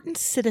important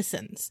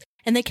citizens,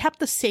 and they kept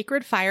the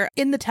sacred fire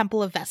in the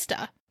Temple of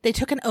Vesta. They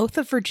took an oath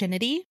of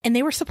virginity, and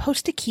they were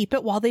supposed to keep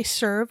it while they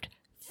served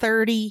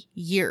 30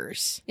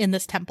 years in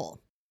this temple.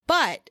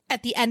 But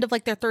at the end of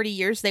like their 30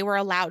 years, they were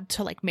allowed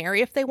to like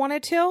marry if they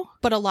wanted to,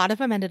 but a lot of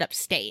them ended up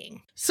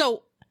staying.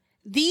 So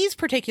these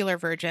particular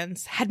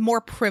virgins had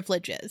more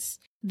privileges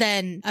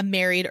than a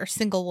married or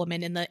single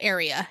woman in the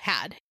area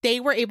had.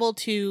 They were able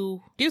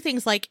to do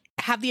things like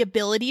have the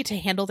ability to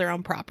handle their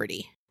own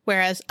property,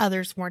 whereas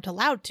others weren't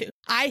allowed to.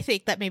 I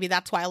think that maybe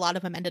that's why a lot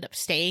of them ended up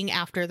staying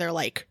after their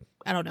like,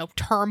 I don't know,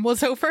 term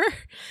was over.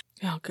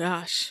 Oh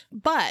gosh.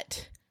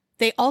 But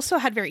they also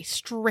had very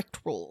strict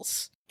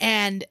rules.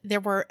 And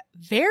there were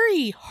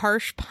very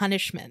harsh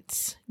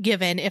punishments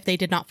given if they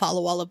did not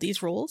follow all of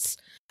these rules.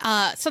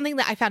 Something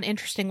that I found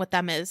interesting with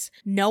them is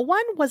no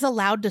one was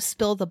allowed to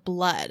spill the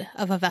blood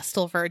of a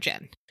Vestal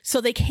Virgin. So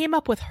they came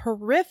up with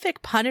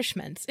horrific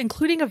punishments,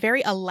 including a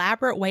very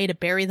elaborate way to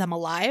bury them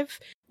alive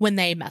when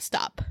they messed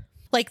up.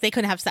 Like they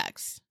couldn't have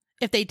sex.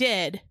 If they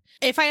did,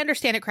 if I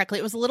understand it correctly,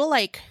 it was a little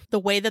like the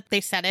way that they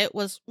said it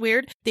was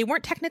weird. They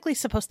weren't technically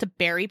supposed to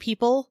bury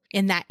people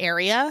in that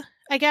area,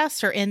 I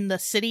guess, or in the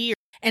city.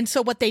 And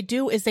so what they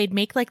do is they'd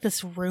make like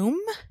this room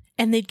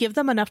and they'd give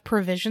them enough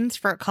provisions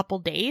for a couple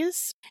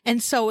days.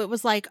 And so it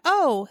was like,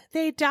 oh,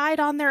 they died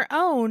on their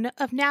own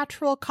of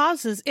natural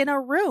causes in a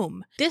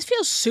room. This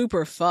feels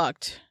super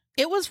fucked.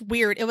 It was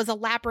weird. It was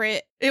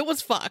elaborate. It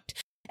was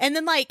fucked. And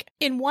then like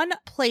in one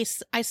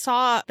place, I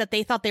saw that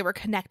they thought they were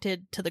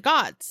connected to the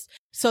gods.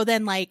 So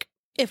then like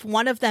if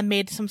one of them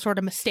made some sort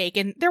of mistake,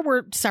 and there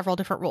were several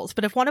different rules,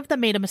 but if one of them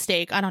made a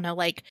mistake, I don't know,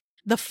 like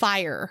the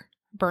fire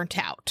burnt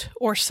out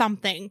or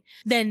something,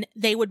 then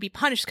they would be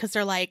punished because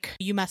they're like,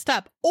 you messed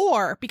up.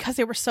 Or because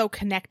they were so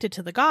connected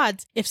to the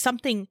gods, if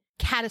something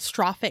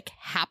catastrophic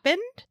happened,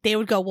 they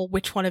would go, well,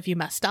 which one of you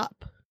messed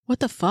up?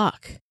 What the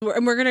fuck?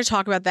 And we're going to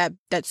talk about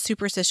that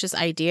superstitious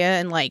idea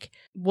and like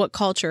what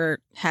culture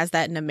has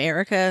that in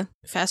America.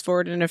 Fast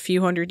forward in a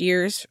few hundred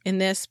years in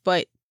this.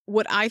 But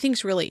what I think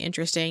is really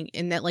interesting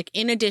in that, like,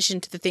 in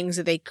addition to the things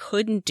that they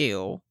couldn't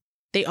do,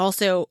 they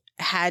also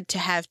had to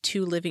have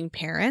two living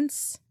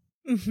parents.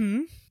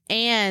 Mm-hmm.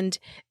 And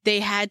they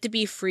had to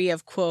be free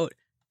of, quote,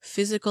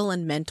 physical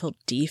and mental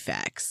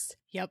defects.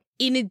 Yep.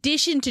 In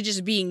addition to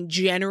just being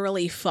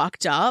generally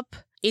fucked up,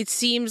 it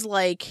seems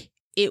like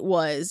it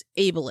was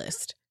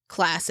ableist,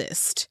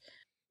 classist,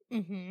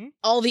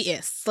 all the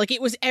ists. Like,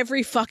 it was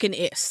every fucking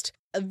ist.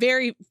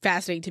 Very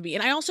fascinating to me.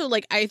 And I also,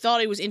 like, I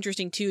thought it was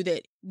interesting, too,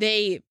 that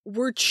they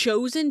were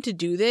chosen to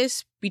do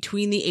this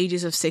between the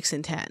ages of 6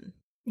 and 10.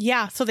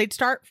 Yeah, so they'd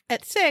start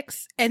at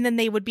 6, and then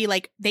they would be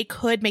like, they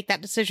could make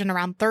that decision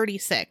around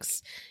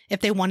 36 if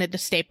they wanted to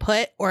stay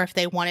put or if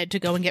they wanted to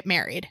go and get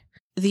married.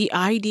 The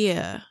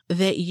idea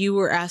that you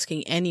were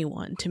asking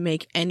anyone to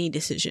make any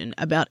decision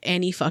about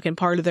any fucking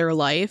part of their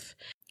life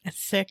at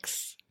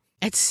 6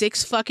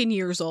 fucking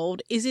years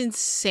old is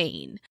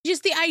insane.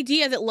 Just the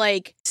idea that,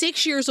 like,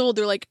 6 years old,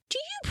 they're like, do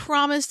you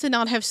promise to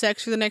not have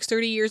sex for the next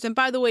 30 years? And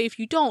by the way, if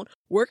you don't,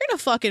 we're gonna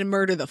fucking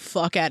murder the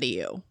fuck out of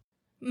you.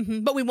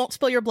 But we won't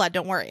spill your blood,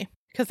 don't worry,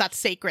 because that's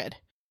sacred.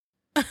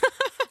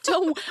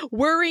 Don't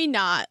worry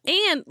not.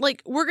 And,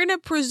 like, we're going to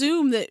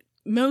presume that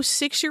most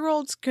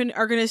 6-year-olds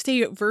are going to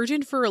stay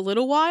virgin for a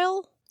little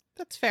while.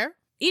 That's fair.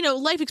 You know,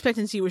 life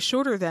expectancy was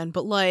shorter then,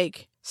 but,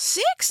 like,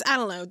 6? I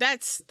don't know.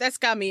 That's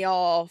got me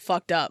all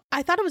fucked up.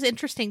 I thought it was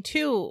interesting,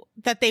 too,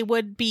 that they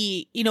would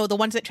be, you know, the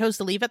ones that chose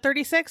to leave at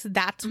 36,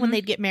 that's when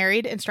they'd get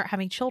married and start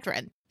having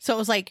children. So it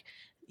was like,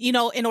 you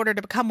know, in order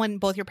to become when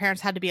both your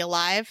parents had to be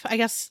alive. I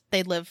guess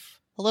they'd live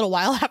a little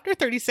while after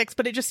 36,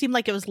 but it just seemed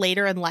like it was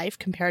later in life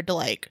compared to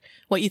like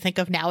what you think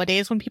of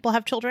nowadays when people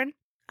have children.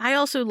 I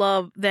also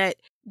love that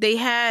they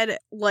had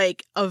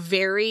like a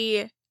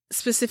very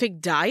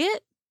specific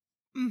diet.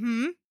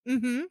 Mm-hmm.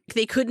 Mm-hmm.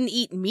 They couldn't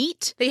eat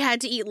meat. They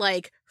had to eat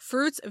like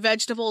fruits,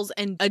 vegetables,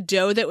 and a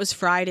dough that was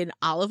fried in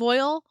olive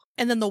oil.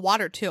 And then the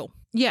water too.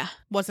 Yeah.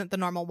 Wasn't the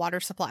normal water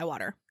supply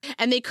water.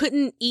 And they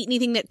couldn't eat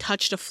anything that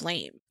touched a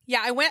flame.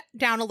 Yeah, I went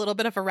down a little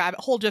bit of a rabbit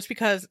hole just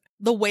because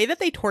the way that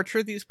they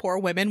tortured these poor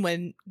women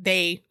when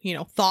they, you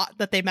know, thought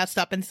that they messed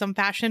up in some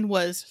fashion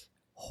was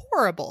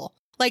horrible.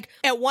 Like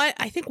at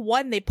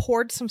one, they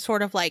poured some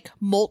sort of like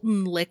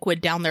molten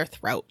liquid down their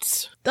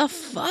throats. The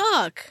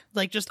fuck?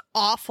 Like just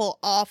awful,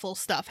 awful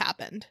stuff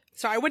happened.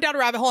 So I went down a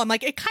rabbit hole. I'm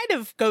like, it kind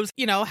of goes,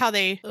 you know, how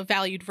they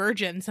valued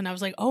virgins. And I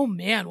was like, oh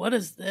man, what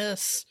is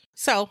this?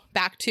 So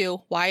back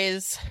to why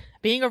is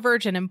being a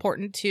virgin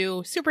important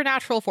to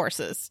supernatural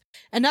forces?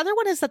 Another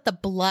one is that the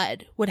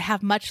blood would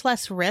have much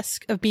less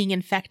risk of being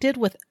infected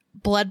with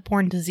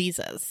bloodborne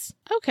diseases.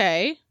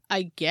 Okay,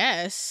 I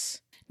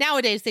guess.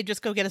 Nowadays, they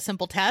just go get a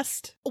simple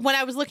test. When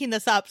I was looking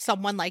this up,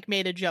 someone like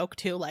made a joke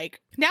too,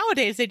 like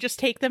nowadays they just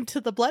take them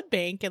to the blood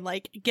bank and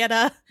like get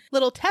a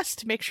little test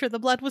to make sure the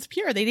blood was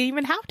pure. They didn't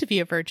even have to be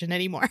a virgin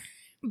anymore.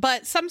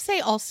 But some say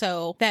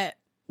also that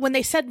when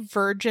they said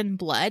virgin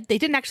blood, they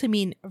didn't actually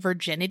mean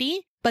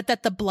virginity, but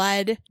that the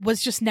blood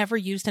was just never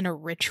used in a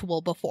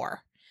ritual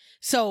before.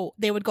 So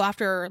they would go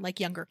after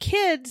like younger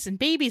kids and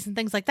babies and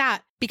things like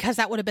that because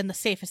that would have been the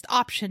safest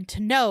option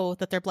to know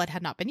that their blood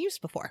had not been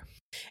used before.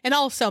 And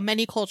also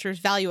many cultures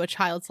value a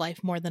child's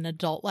life more than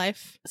adult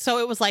life. So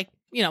it was like,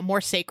 you know, more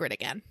sacred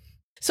again.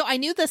 So I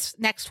knew this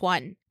next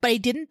one, but I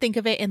didn't think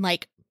of it in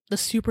like the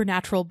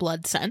supernatural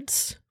blood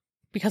sense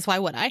because why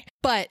would I?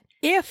 But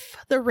if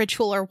the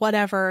ritual or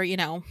whatever, you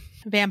know,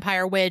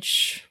 vampire,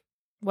 witch,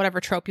 whatever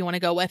trope you want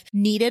to go with,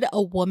 needed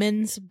a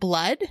woman's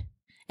blood,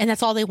 and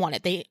that's all they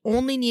wanted. They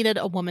only needed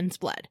a woman's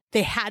blood.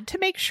 They had to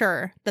make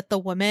sure that the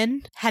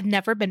woman had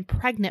never been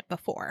pregnant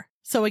before.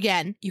 So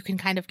again, you can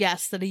kind of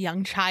guess that a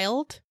young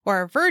child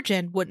or a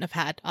virgin wouldn't have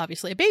had,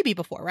 obviously, a baby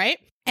before, right?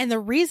 And the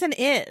reason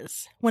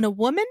is, when a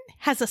woman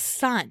has a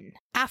son,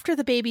 after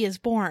the baby is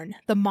born,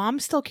 the mom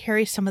still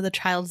carries some of the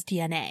child's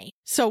DNA.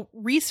 So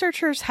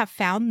researchers have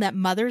found that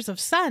mothers of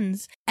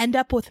sons end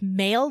up with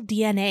male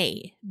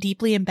DNA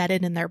deeply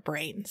embedded in their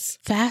brains.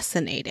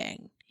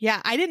 Fascinating.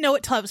 Yeah, I didn't know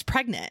it till I was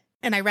pregnant.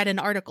 And I read an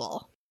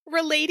article.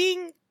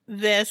 Relating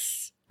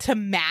this to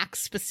Max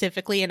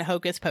specifically in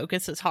Hocus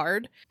Pocus is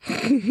hard.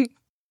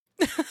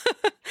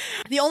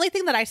 The only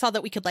thing that I saw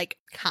that we could like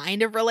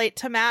kind of relate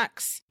to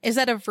Max is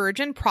that a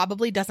virgin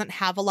probably doesn't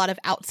have a lot of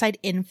outside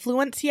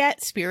influence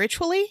yet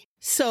spiritually.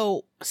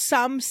 So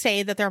some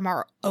say that they're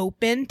more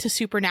open to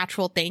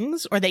supernatural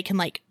things or they can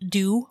like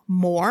do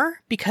more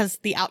because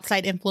the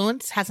outside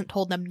influence hasn't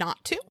told them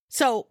not to.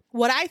 So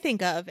what I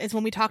think of is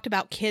when we talked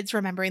about kids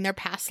remembering their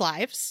past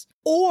lives,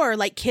 or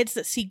like kids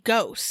that see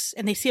ghosts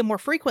and they see them more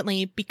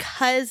frequently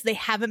because they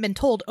haven't been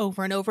told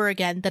over and over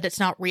again that it's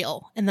not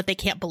real and that they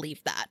can't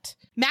believe that.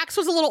 Max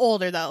was a little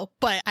older though,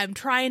 but I'm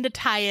trying to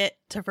tie it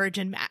to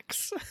Virgin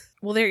Max.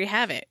 Well, there you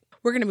have it.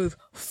 We're going to move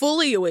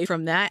fully away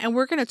from that and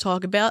we're going to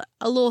talk about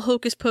a little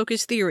Hocus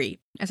Pocus theory.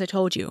 As I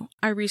told you,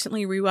 I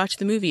recently rewatched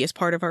the movie as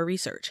part of our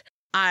research.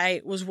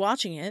 I was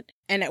watching it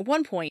and at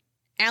one point,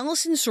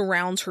 Allison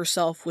surrounds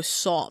herself with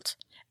salt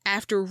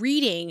after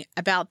reading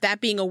about that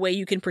being a way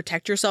you can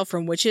protect yourself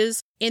from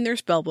witches in their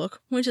spellbook,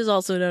 which is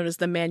also known as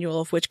the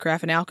Manual of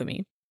Witchcraft and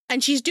Alchemy.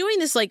 And she's doing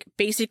this like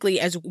basically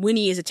as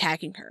Winnie is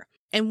attacking her.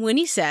 And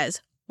Winnie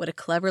says, "What a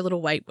clever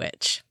little white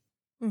witch."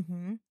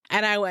 Mm-hmm.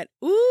 And I went,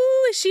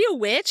 ooh, is she a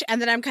witch?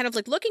 And then I'm kind of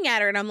like looking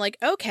at her and I'm like,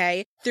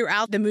 okay.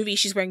 Throughout the movie,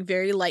 she's wearing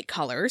very light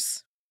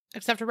colors.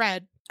 Except for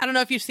red. I don't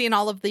know if you've seen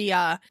all of the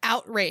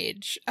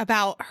outrage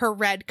about her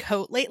red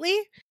coat lately,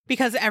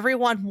 because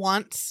everyone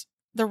wants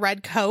the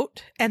red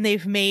coat and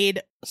they've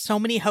made so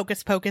many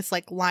Hocus Pocus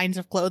like lines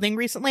of clothing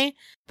recently,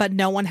 but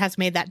no one has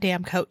made that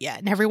damn coat yet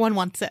and everyone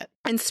wants it.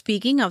 And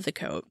speaking of the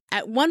coat,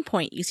 at one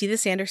point you see the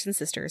Sanderson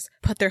sisters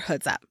put their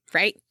hoods up,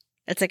 right?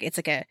 It's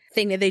like a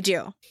thing that they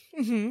do.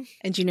 Mm-hmm.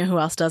 And do you know who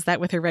else does that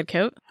with her red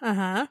coat?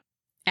 Uh-huh.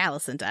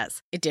 Allison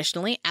does.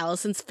 Additionally,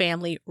 Allison's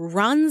family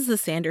runs the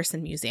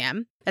Sanderson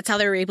Museum. That's how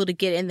they were able to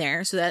get in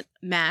there so that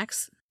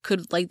Max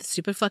could light the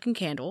stupid fucking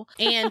candle.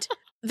 And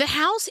the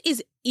house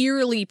is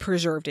eerily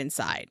preserved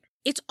inside.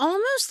 It's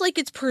almost like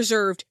it's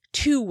preserved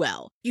too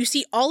well. You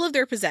see all of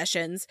their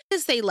possessions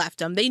as they left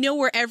them. They know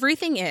where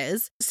everything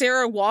is.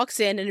 Sarah walks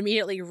in and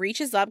immediately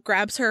reaches up,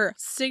 grabs her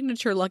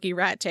signature lucky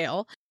rat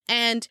tail,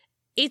 and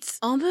it's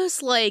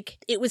almost like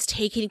it was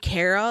taken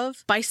care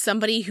of by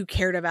somebody who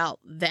cared about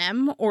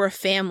them or a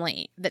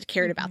family that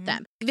cared about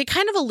them. They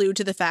kind of allude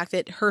to the fact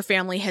that her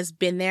family has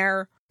been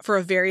there for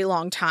a very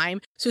long time.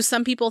 So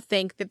some people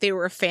think that they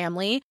were a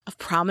family of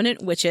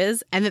prominent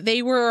witches and that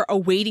they were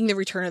awaiting the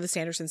return of the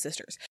Sanderson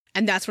sisters.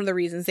 And that's one of the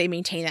reasons they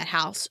maintain that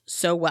house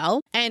so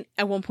well. And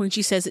at one point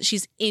she says that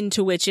she's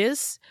into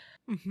witches.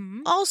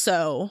 Mm-hmm.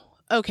 Also,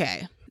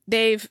 okay,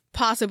 they've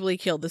possibly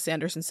killed the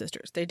Sanderson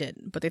sisters. They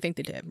didn't, but they think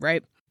they did,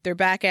 right? They're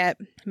back at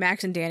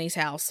Max and Danny's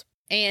house.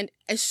 And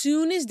as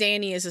soon as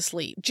Danny is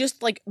asleep,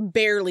 just like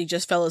barely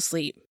just fell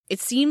asleep, it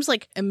seems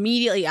like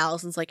immediately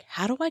Allison's like,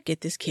 how do I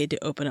get this kid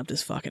to open up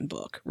this fucking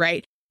book,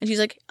 right? And she's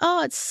like,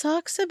 oh, it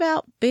sucks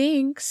about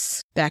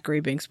Binks. Thackeray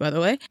Binks, by the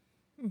way.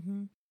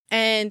 Mm-hmm.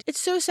 And it's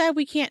so sad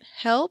we can't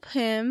help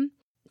him.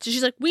 So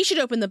she's like, we should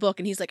open the book.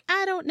 And he's like,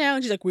 I don't know.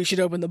 And she's like, we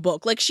should open the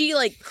book. Like, she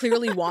like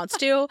clearly wants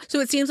to. So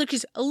it seems like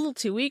she's a little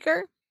too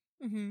eager.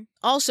 Mm-hmm.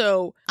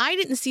 Also, I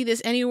didn't see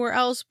this anywhere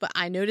else, but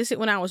I noticed it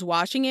when I was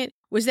watching it,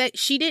 was that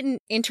she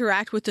didn't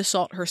interact with the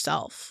salt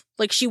herself.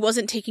 Like, she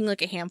wasn't taking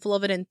like a handful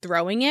of it and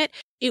throwing it.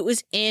 It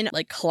was in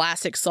like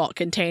classic salt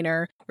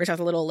container where it has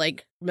a little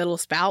like middle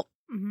spout.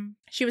 Mm-hmm.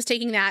 She was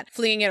taking that,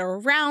 flinging it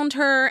around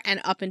her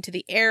and up into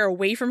the air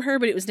away from her,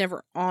 but it was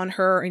never on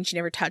her and she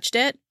never touched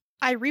it.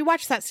 I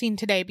rewatched that scene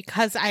today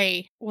because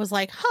I was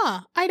like,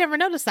 I never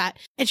noticed that.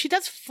 And she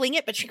does fling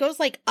it, but she goes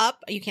like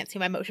up. You can't see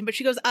my motion, but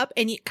she goes up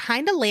and it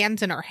kind of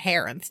lands in her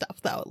hair and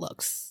stuff, though, it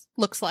looks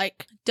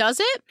like.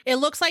 Does it? It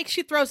looks like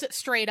she throws it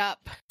straight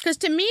up. Because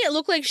to me, it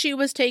looked like she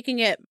was taking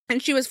it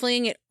and she was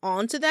flinging it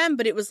onto them,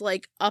 but it was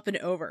like up and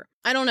over.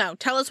 I don't know.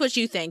 Tell us what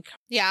you think.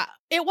 Yeah.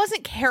 It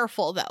wasn't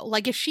careful, though.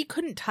 Like, if she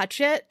couldn't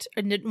touch it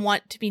and didn't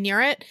want to be near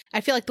it,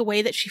 I feel like the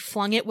way that she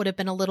flung it would have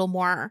been a little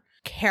more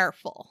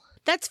careful.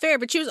 That's fair,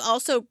 but she was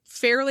also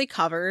fairly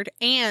covered,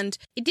 and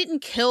it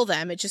didn't kill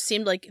them. It just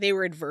seemed like they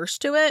were adverse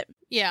to it.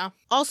 Yeah.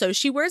 Also,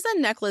 she wears a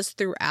necklace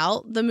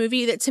throughout the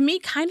movie that to me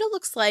kind of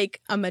looks like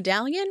a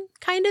medallion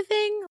kind of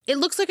thing. It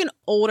looks like an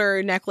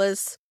older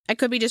necklace. I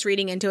could be just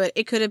reading into it.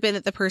 It could have been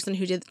that the person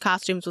who did the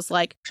costumes was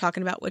like,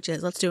 talking about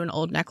witches. Let's do an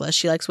old necklace.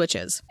 She likes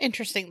witches.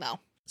 Interesting, though.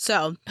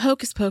 So,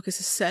 Hocus Pocus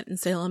is set in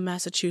Salem,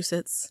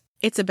 Massachusetts.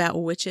 It's about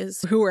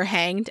witches who were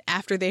hanged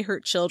after they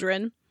hurt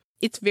children.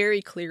 It's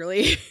very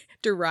clearly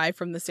derived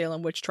from the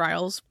Salem witch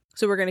trials.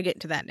 So we're going to get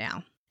into that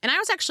now. And I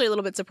was actually a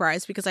little bit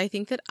surprised because I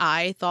think that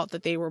I thought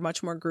that they were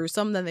much more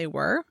gruesome than they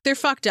were. They're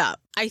fucked up.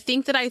 I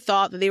think that I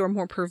thought that they were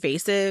more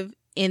pervasive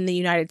in the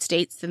United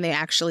States than they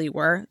actually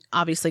were.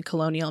 Obviously,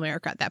 colonial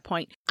America at that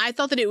point. I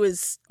thought that it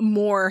was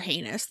more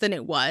heinous than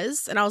it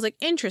was. And I was like,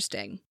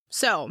 interesting.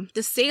 So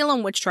the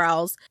Salem witch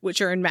trials,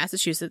 which are in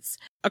Massachusetts,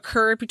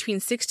 occurred between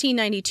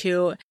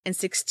 1692 and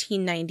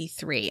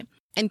 1693.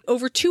 And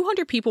over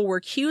 200 people were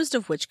accused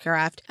of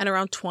witchcraft and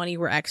around 20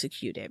 were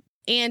executed.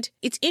 And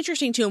it's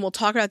interesting too, and we'll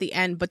talk about at the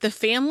end, but the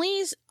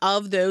families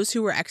of those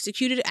who were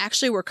executed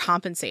actually were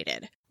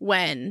compensated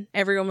when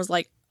everyone was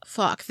like,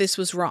 fuck, this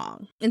was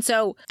wrong. And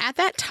so at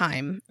that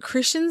time,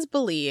 Christians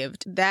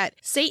believed that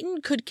Satan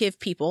could give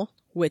people,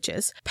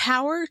 witches,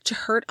 power to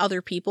hurt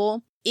other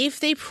people if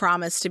they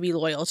promised to be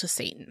loyal to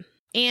Satan.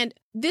 And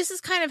this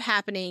is kind of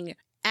happening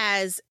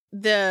as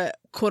the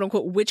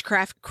quote-unquote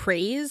witchcraft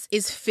craze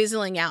is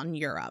fizzling out in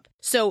Europe.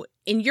 So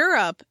in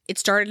Europe, it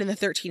started in the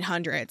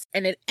 1300s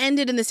and it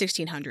ended in the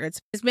 1600s.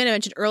 As Amanda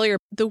mentioned earlier,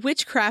 the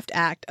Witchcraft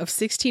Act of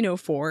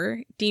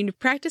 1604 deemed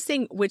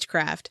practicing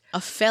witchcraft a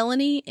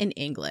felony in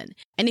England.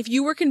 And if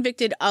you were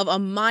convicted of a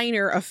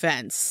minor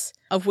offense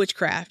of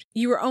witchcraft,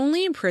 you were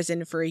only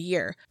imprisoned for a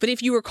year. But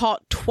if you were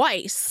caught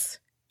twice,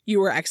 you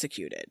were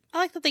executed. I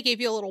like that they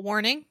gave you a little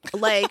warning.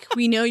 Like,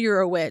 we know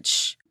you're a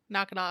witch.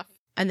 Knock it off.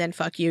 And then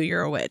fuck you,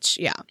 you're a witch.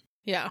 Yeah.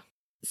 Yeah.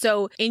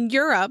 So in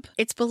Europe,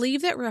 it's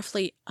believed that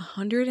roughly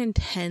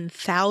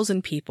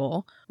 110,000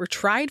 people were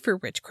tried for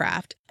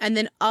witchcraft. And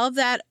then of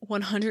that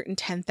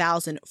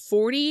 110,000,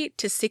 40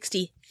 to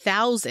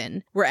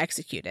 60,000 were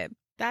executed.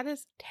 That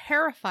is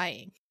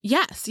terrifying.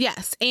 Yes,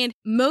 yes. And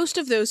most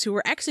of those who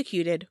were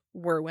executed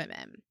were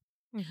women.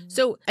 Mm-hmm.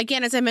 So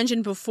again, as I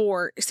mentioned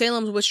before,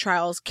 Salem's witch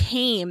trials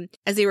came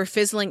as they were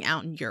fizzling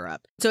out in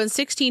Europe. So in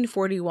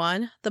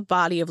 1641, the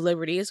Body of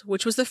Liberties,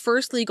 which was the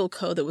first legal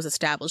code that was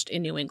established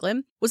in New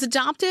England, was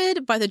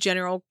adopted by the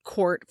General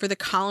Court for the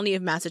colony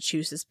of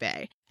Massachusetts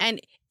Bay. And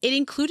it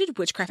included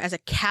witchcraft as a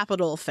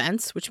capital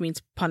offense, which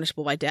means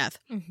punishable by death.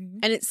 Mm-hmm.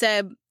 And it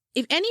said,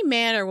 if any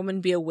man or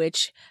woman be a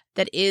witch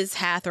that is,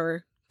 hath,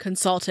 or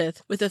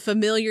consulteth with a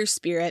familiar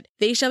spirit,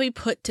 they shall be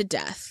put to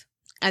death.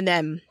 And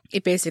then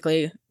it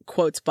basically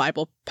quotes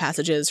Bible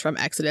passages from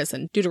Exodus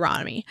and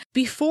Deuteronomy.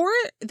 Before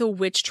the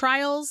witch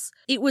trials,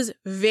 it was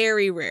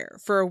very rare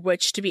for a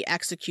witch to be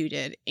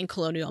executed in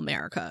colonial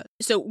America.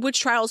 So witch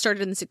trials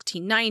started in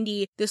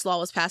 1690. This law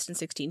was passed in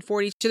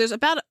 1640. So there's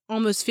about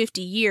almost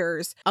 50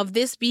 years of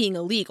this being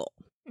illegal,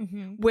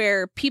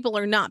 where people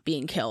are not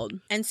being killed.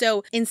 And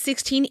so in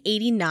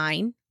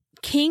 1689,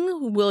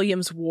 King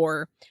William's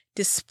War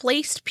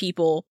displaced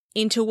people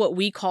into what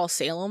we call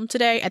Salem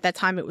today. At that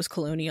time, it was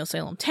colonial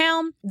Salem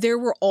town. There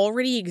were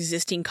already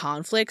existing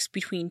conflicts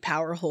between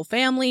powerful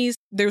families.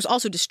 There was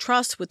also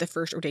distrust with the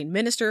first ordained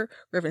minister,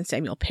 Reverend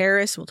Samuel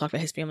Parris. We'll talk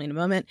about his family in a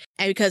moment.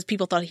 And because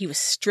people thought he was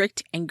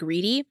strict and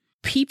greedy.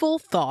 People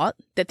thought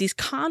that these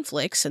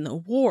conflicts and the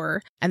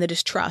war and the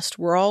distrust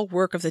were all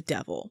work of the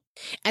devil.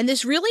 And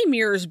this really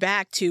mirrors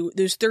back to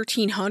those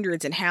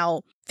 1300s and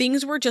how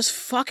things were just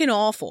fucking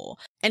awful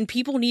and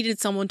people needed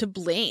someone to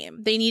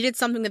blame. They needed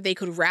something that they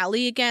could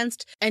rally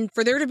against and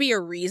for there to be a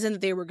reason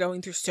that they were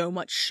going through so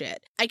much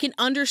shit. I can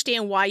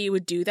understand why you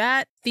would do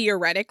that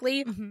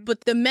theoretically,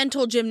 but the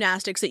mental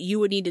gymnastics that you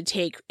would need to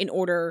take in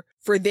order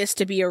for this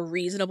to be a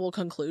reasonable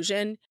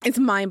conclusion, it's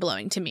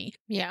mind-blowing to me.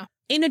 Yeah.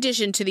 In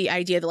addition to the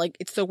idea that, like,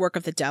 it's the work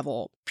of the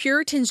devil,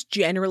 Puritans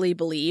generally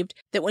believed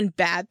that when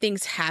bad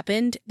things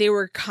happened, they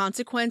were a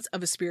consequence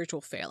of a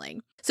spiritual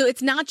failing. So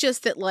it's not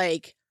just that,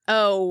 like,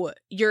 oh,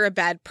 you're a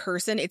bad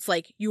person. It's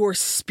like you're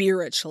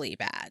spiritually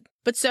bad.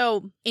 But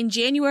so in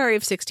January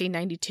of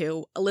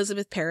 1692,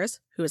 Elizabeth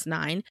Parris, who was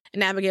 9,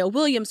 and Abigail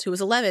Williams, who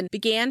was 11,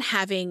 began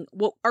having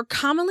what are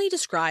commonly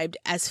described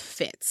as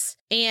fits.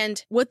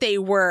 And what they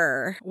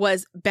were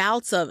was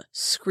bouts of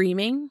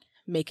screaming,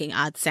 making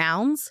odd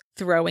sounds,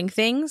 throwing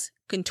things,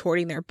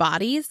 contorting their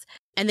bodies,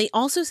 and they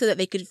also said that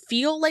they could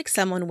feel like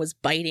someone was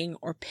biting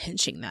or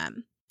pinching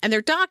them. And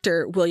their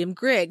doctor, William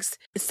Griggs,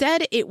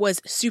 said it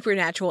was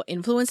supernatural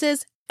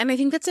influences, and I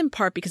think that's in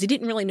part because he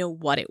didn't really know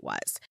what it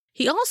was.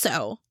 He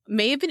also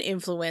may have been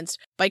influenced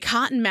by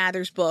Cotton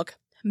Mather's book,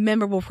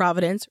 Memorable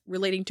Providence,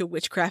 relating to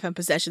witchcraft and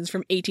possessions from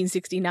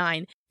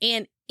 1869,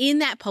 and in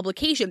that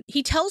publication,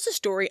 he tells the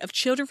story of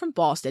children from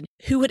Boston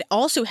who had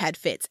also had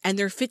fits, and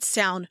their fits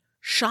sound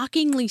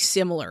shockingly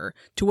similar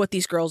to what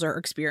these girls are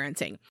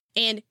experiencing.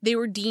 And they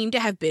were deemed to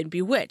have been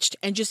bewitched.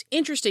 And just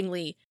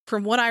interestingly,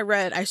 from what I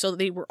read, I saw that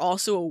they were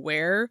also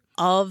aware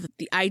of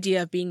the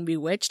idea of being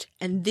bewitched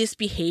and this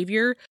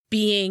behavior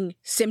being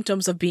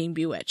symptoms of being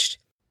bewitched.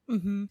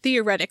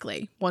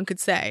 Theoretically, one could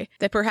say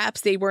that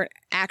perhaps they weren't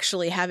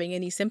actually having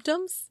any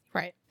symptoms.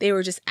 Right. They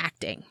were just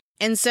acting.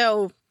 And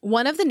so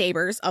one of the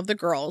neighbors of the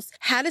girls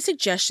had a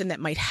suggestion that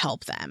might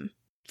help them.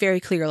 Very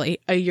clearly,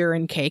 a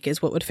urine cake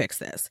is what would fix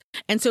this.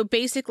 And so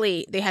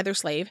basically, they had their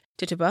slave,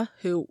 Tituba,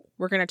 who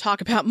we're going to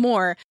talk about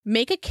more,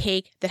 make a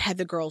cake that had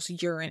the girl's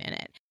urine in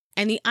it.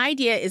 And the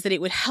idea is that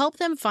it would help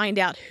them find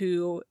out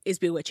who is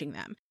bewitching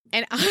them.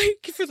 And I,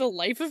 for the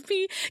life of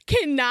me,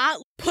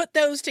 cannot put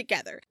those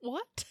together.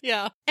 What?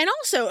 Yeah. And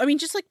also, I mean,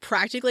 just like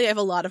practically, I have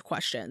a lot of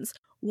questions.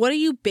 What are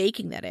you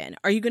baking that in?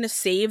 Are you going to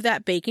save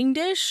that baking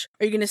dish?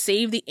 Are you going to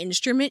save the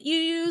instrument you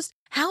used?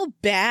 How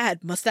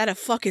bad must that have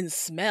fucking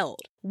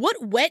smelled?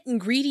 What wet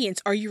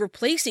ingredients are you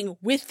replacing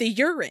with the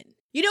urine?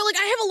 You know, like,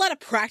 I have a lot of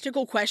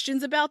practical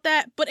questions about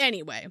that, but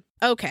anyway.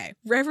 Okay,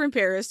 Reverend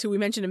Parris, who we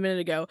mentioned a minute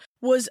ago,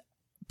 was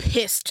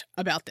pissed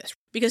about this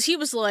because he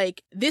was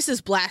like, this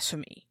is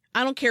blasphemy.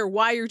 I don't care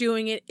why you're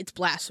doing it, it's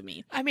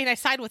blasphemy. I mean, I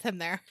side with him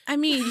there. I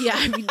mean,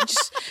 yeah,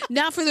 just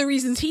not for the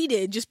reasons he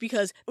did, just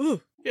because,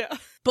 ooh. Yeah.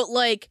 But,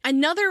 like,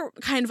 another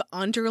kind of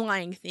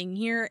underlying thing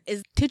here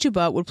is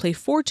Tituba would play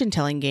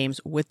fortune-telling games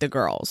with the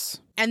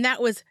girls. And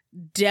that was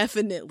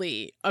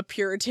definitely a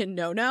Puritan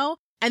no-no.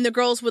 And the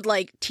girls would,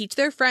 like, teach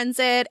their friends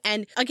it.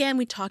 And again,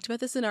 we talked about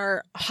this in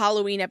our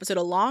Halloween episode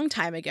a long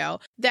time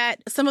ago, that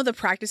some of the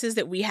practices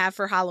that we have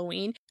for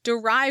Halloween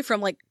derive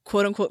from, like,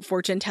 quote-unquote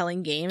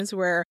fortune-telling games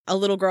where a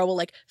little girl will,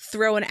 like,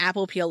 throw an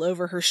apple peel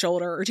over her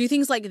shoulder or do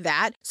things like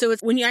that. So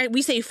it's when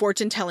we say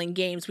fortune-telling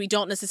games, we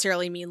don't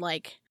necessarily mean,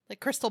 like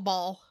crystal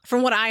ball.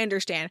 From what I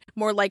understand,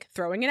 more like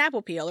throwing an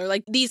apple peel or,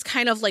 like, these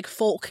kind of, like,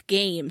 folk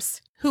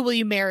games. Who will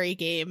you marry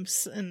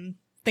games and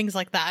things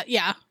like that.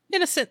 Yeah.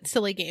 Innocent,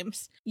 silly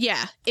games.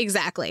 Yeah,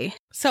 exactly.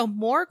 So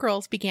more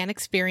girls began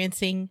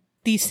experiencing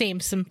these same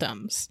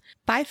symptoms.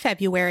 By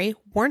February,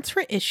 warrants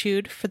were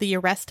issued for the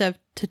arrest of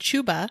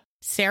Tituba,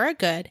 Sarah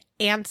Good,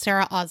 and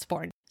Sarah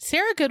Osborne.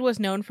 Sarah Good was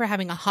known for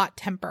having a hot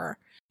temper,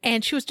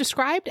 and she was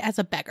described as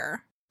a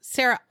beggar.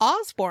 Sarah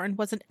Osborne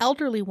was an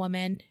elderly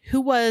woman who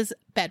was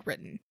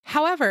bedridden.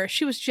 However,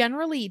 she was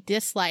generally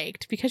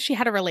disliked because she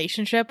had a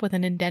relationship with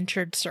an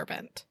indentured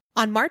servant.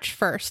 On March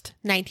 1st,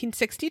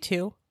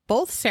 1962,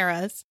 both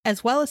Sarahs,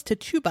 as well as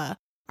Tituba,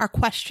 are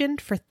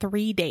questioned for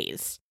 3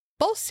 days.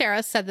 Both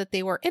Sarahs said that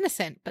they were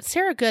innocent, but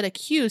Sarah Good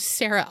accused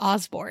Sarah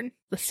Osborne.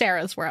 The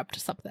Sarahs were up to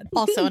something.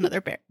 Also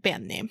another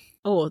band name.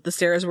 Oh, the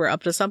Sarahs were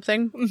up to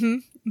something?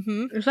 Mm-hmm.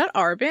 Mm-hmm. Is that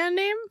our band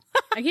name?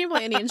 I can't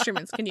play any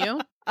instruments. Can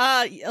you?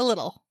 A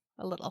little.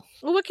 Well,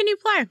 what can you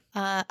play?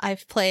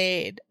 I've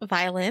played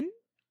violin.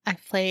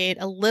 I've played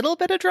a little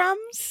bit of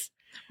drums.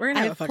 We're gonna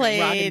have a fucking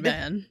rockin'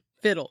 band.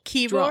 Fiddle.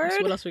 Keyboard.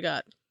 Drums. What else we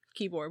got?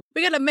 Keyboard.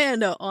 We got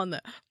Amanda on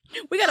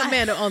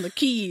the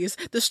keys,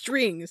 the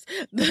strings,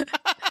 the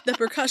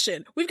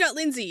percussion. We've got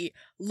Lindsay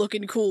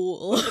looking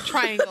cool. The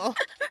triangle.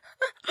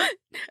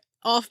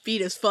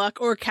 Offbeat as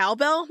fuck. Or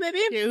cowbell, maybe?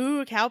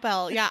 Ooh,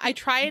 cowbell. Yeah, I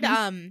tried,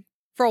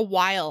 for a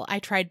while, I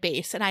tried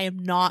bass, and I am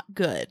not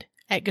good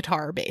at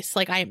guitar or bass.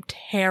 Like, I am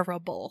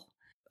terrible.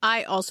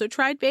 I also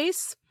tried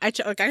bass. I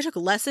took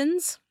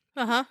lessons.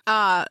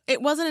 Uh-huh.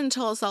 It wasn't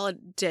until a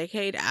solid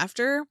decade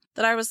after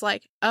that I was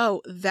like,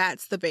 oh,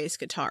 that's the bass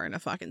guitar in a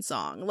fucking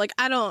song. Like,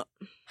 I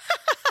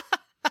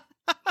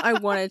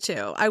wanted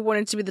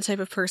to be the type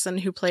of person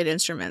who played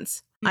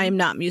instruments. I am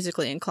not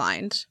musically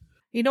inclined.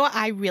 You know what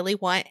I really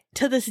want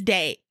to this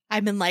day?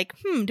 I've been like,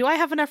 do I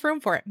have enough room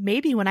for it?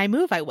 Maybe when I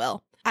move, I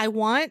will. I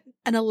want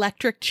an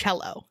electric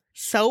cello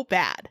so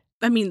bad.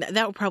 I mean,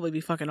 that would probably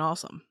be fucking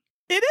awesome.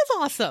 It is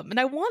awesome, and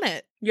I want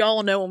it.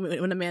 Y'all know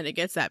when Amanda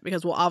gets that,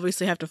 because we'll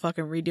obviously have to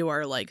fucking redo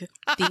our, like,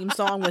 theme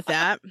song with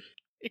that.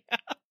 Yeah.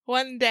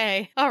 One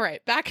day. All right,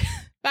 back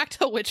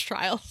to witch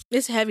trials.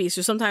 It's heavy,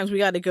 so sometimes we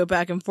got to go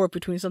back and forth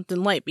between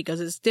something light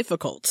because it's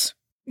difficult.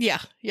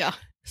 Yeah.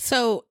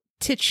 So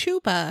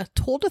Tituba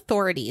told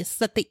authorities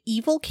that the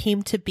evil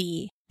came to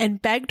be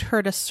and begged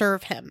her to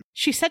serve him.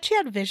 She said she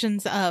had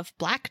visions of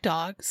black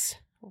dogs,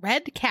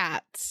 red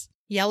cats,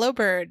 yellow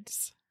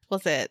birds.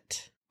 Was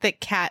it thick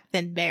cat,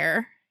 thin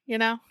bear, you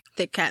know?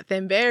 Thick cat,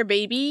 thin bear,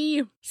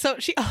 baby. So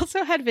she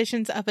also had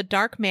visions of a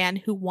dark man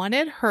who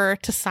wanted her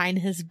to sign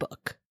his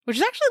book, which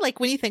is actually, like,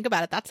 when you think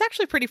about it, that's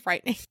actually pretty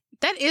frightening.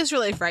 That is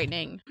really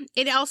frightening.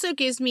 It also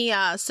gives me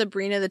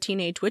Sabrina the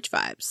Teenage Witch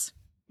vibes.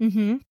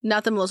 Mm-hmm.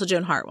 Not the Melissa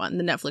Joan Hart one,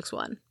 the Netflix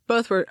one.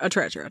 Both were a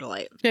treasure of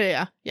delight.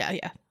 Yeah.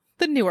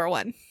 The newer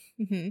one.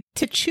 Mm-hmm.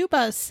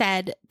 Tituba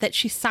said that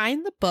she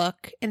signed the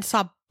book and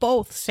saw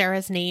both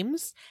Sarah's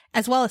names,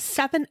 as well as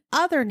 7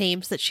 other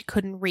names that she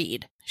couldn't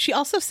read. She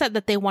also said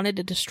that they wanted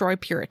to destroy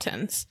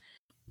Puritans.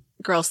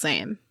 Girl,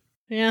 same.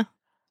 Yeah.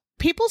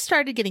 People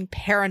started getting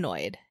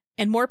paranoid,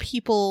 and more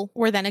people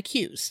were then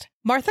accused.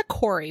 Martha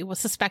Corey was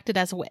suspected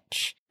as a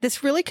witch.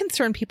 This really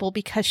concerned people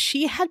because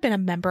she had been a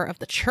member of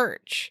the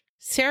church.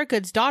 Sarah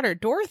Good's daughter,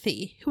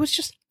 Dorothy, who was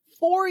just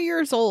 4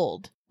 years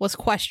old, was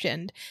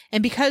questioned,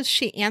 and because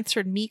she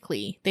answered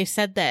meekly, they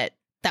said that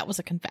was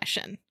a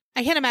confession.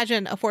 I can't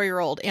imagine a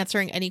 4-year-old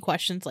answering any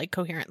questions, like,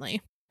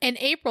 coherently. In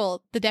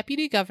April, the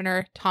deputy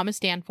governor, Thomas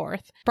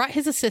Danforth, brought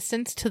his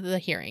assistants to the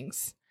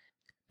hearings.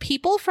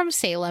 People from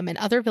Salem and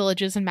other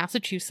villages in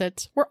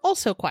Massachusetts were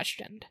also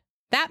questioned.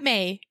 That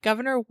May,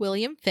 Governor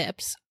William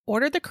Phips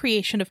ordered the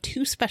creation of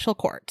 2 special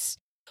courts,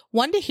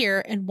 one to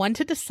hear and one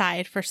to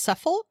decide for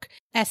Suffolk,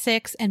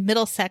 Essex, and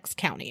Middlesex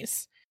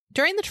counties.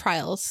 During the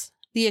trials,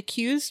 the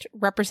accused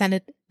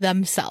represented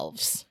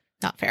themselves.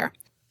 Not fair.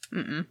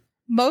 Mm-mm.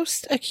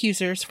 Most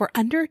accusers were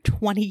under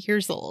 20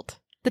 years old.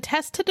 The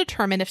tests to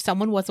determine if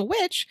someone was a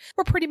witch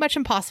were pretty much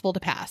impossible to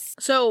pass.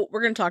 So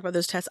we're going to talk about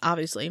those tests,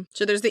 obviously.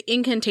 So there's the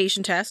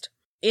incantation test.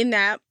 In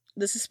that,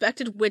 the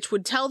suspected witch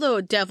would tell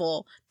the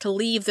devil to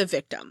leave the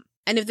victim.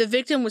 And if the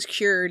victim was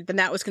cured, then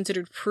that was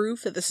considered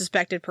proof that the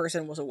suspected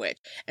person was a witch.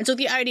 And so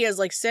the idea is,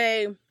 like,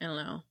 say, I don't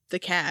know, the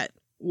cat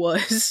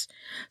was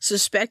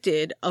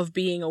suspected of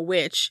being a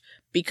witch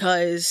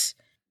because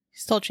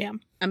Stole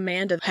jam.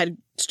 Amanda had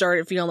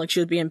started feeling like she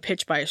was being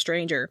pitched by a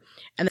stranger.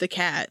 And the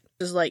cat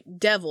is like,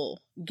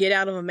 devil, get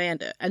out of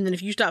Amanda. And then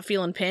if you stop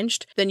feeling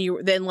pinched, then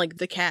like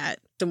the cat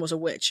was a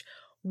witch.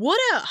 What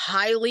a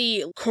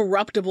highly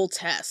corruptible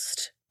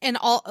test. And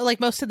all, like,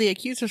 most of the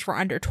accusers were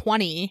under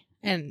 20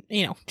 and,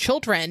 you know,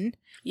 children.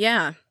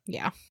 Yeah.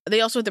 Yeah. They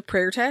also had the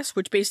prayer test,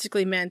 which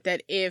basically meant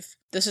that if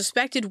the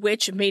suspected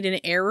witch made an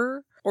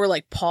error or,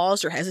 like,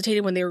 paused or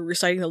hesitated when they were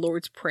reciting the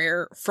Lord's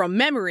Prayer from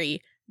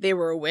memory, they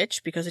were a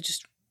witch because it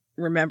just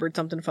remembered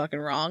something fucking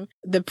wrong.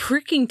 The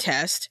pricking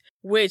test,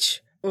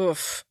 which,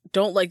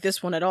 don't like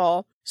this one at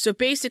all. So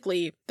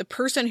basically, the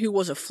person who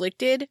was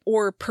afflicted,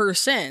 or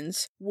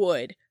persons,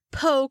 would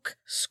poke,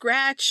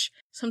 scratch,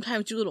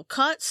 sometimes do little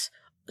cuts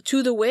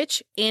to the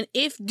witch, and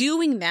if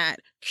doing that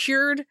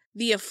cured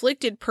the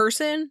afflicted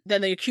person,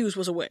 then the accused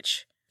was a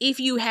witch. If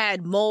you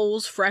had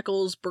moles,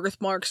 freckles,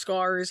 birthmark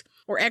scars,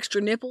 or extra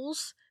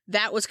nipples,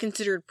 that was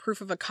considered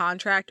proof of a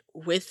contract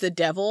with the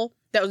devil.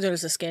 That was known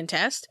as a skin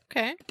test.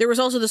 Okay. There was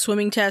also the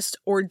swimming test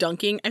or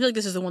dunking. I feel like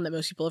this is the one that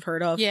most people have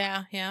heard of.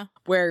 Yeah.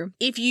 Where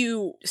if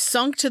you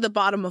sunk to the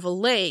bottom of a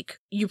lake,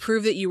 you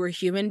proved that you were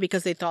human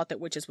because they thought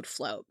that witches would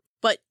float.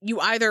 But you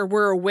either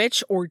were a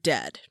witch or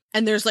dead.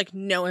 And there's, like,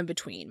 no in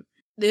between.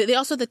 They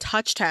also had the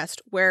touch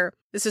test, where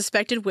the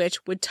suspected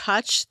witch would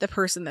touch the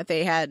person that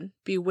they had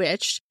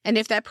bewitched, and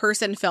if that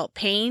person felt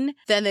pain,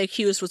 then the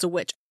accused was a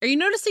witch. Are you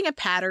noticing a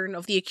pattern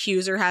of the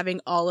accuser having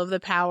all of the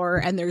power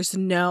and there's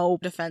no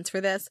defense for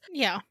this?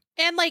 Yeah.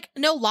 And, like,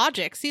 no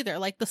logics either.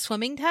 Like, the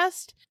swimming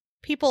test,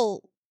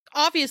 people,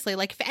 obviously,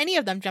 like, if any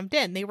of them jumped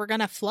in, they were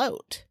gonna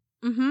float.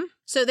 Mm-hmm.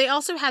 So they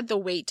also had the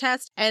weight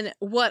test, and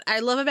what I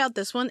love about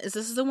this one is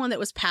this is the one that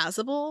was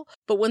passable,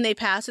 but when they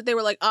passed it, they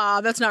were like,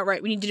 that's not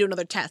right, we need to do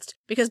another test.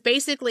 Because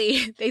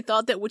basically, they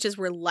thought that witches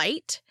were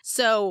light,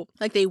 so,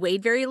 like, they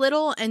weighed very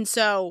little, and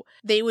so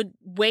they would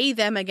weigh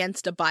them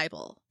against a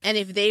Bible. And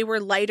if they were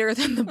lighter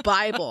than the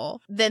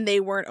Bible, then they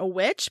weren't a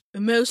witch.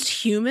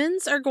 Most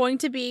humans are going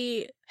to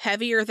be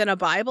heavier than a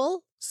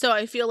Bible. So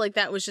I feel like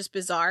that was just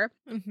bizarre.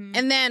 Mm-hmm.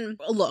 And then,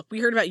 look, we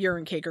heard about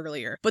urine cake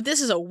earlier, but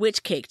this is a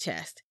witch cake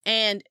test.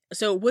 And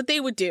so what they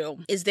would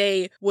do is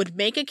they would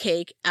make a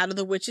cake out of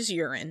the witch's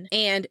urine,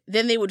 and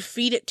then they would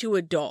feed it to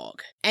a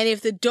dog. And if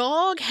the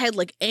dog had,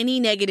 like, any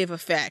negative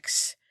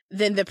effects,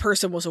 then the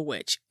person was a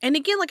witch. And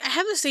again, like, I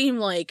have the same,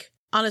 like,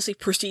 honestly,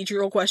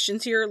 procedural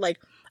questions here. Like,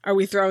 are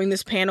we throwing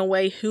this pan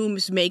away?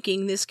 Who's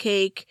making this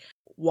cake?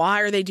 Why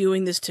are they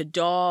doing this to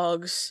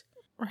dogs?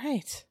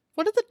 Right.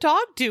 What did the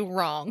dog do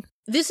wrong?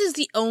 This is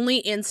the only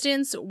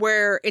instance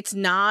where it's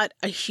not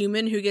a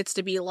human who gets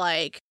to be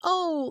like,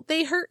 oh,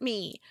 they hurt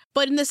me.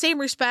 But in the same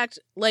respect,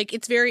 like,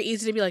 it's very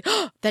easy to be like,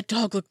 oh, that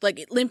dog looked like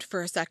it limped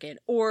for a second,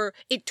 or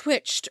it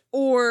twitched,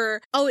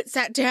 or, oh, it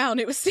sat down,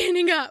 it was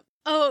standing up.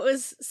 Oh, it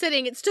was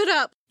sitting, it stood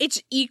up.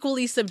 It's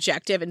equally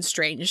subjective and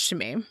strange to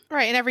me.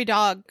 Right, and every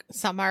dog,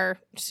 some are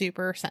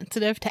super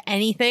sensitive to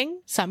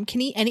anything. Some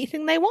can eat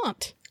anything they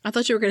want. I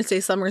thought you were going to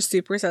say some are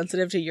super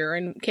sensitive to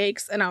urine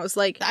cakes, and I was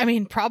like... I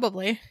mean,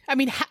 probably. I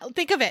mean,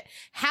 think of it.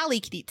 Hallie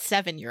could eat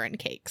 7 urine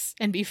cakes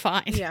and be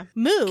fine. Yeah.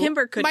 Moo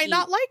Kimber could might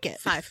not like it.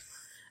 5.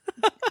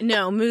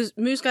 No,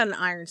 Moo's got an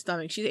iron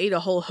stomach. She ate a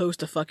whole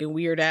host of fucking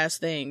weird-ass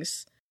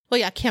things. Well,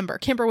 yeah, Kimber.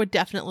 Kimber would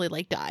definitely,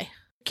 like, die.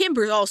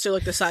 Kimber's also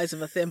like the size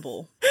of a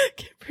thimble.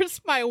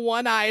 Kimber's my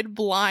one-eyed,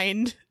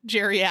 blind,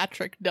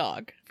 geriatric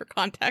dog, for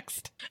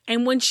context.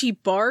 And when she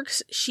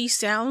barks, she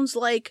sounds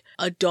like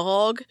a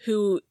dog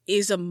who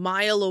is a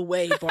mile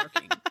away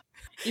barking.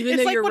 Even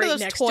it's though like you're one right of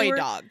those next toy to her.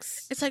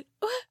 dogs. It's like,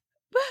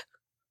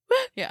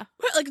 Yeah.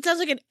 like it sounds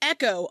like an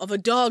echo of a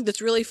dog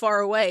that's really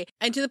far away.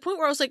 And to the point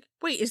where I was like,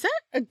 wait, is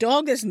that a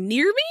dog that's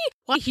near me?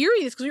 Well, I'm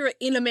hearing this because we were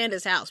in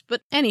Amanda's house.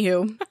 But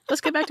anywho,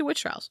 let's get back to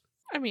witch trials.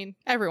 I mean,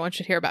 everyone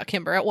should hear about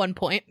Kimber at one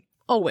point.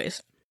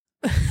 Always.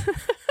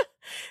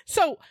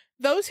 So,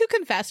 those who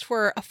confessed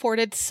were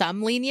afforded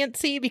some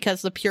leniency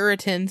because the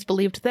Puritans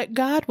believed that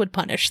God would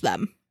punish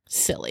them.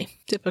 Silly.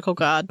 Typical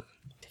God.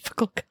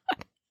 Typical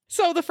God.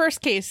 So, the first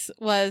case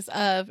was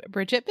of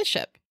Bridget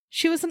Bishop.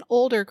 She was an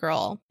older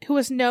girl who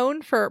was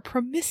known for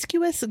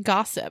promiscuous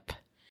gossip.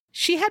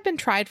 She had been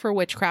tried for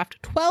witchcraft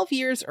 12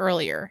 years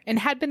earlier and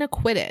had been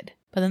acquitted.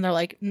 But then they're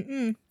like,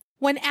 mm-mm.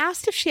 When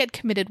asked if she had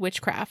committed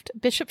witchcraft,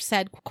 Bishop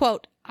said,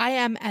 quote, I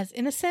am as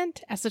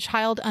innocent as a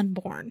child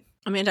unborn.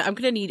 Amanda, I'm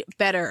going to need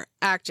better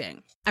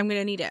acting. I'm going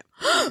to need it.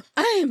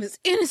 I am as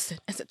innocent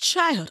as a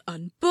child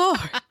unborn.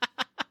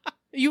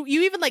 You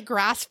even like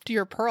grasped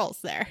your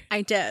pearls there.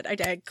 I did.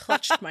 I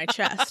clutched my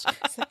chest.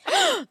 It's like,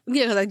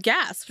 the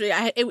gasp.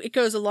 It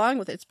goes along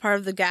with it. It's part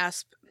of the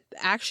gasp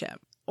action.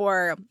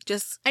 Or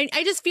just, I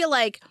just feel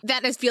like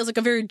that feels like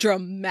a very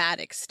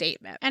dramatic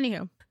statement.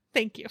 Anywho.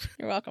 Thank you.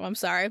 You're welcome. I'm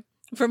sorry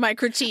for my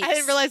critiques. I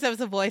didn't realize I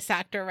was a voice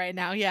actor right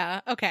now. Yeah.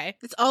 Okay.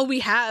 That's all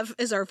we have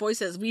is our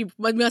voices. We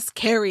must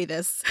carry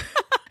this.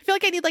 I feel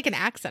like I need like an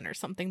accent or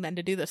something then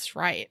to do this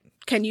right.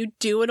 Can you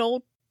do an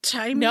old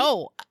time?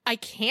 No, I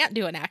can't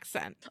do an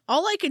accent.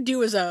 All I could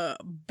do is a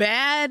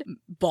bad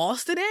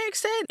Boston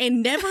accent,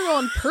 and never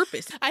on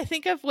purpose. I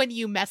think of when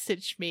you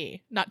messaged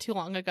me not too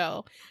long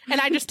ago,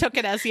 and I just took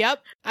it as,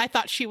 yep, I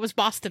thought she was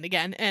Boston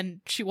again, and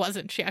she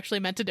wasn't. She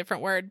actually meant a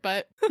different word,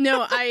 but...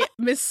 No, I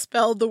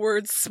misspelled the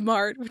word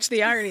smart, which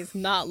the irony is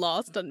not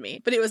lost on me,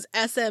 but it was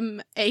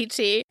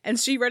S-M-A-T, and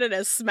she read it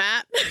as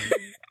smat.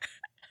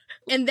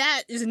 And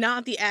that is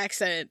not the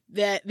accent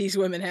that these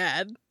women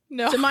had.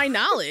 No. To my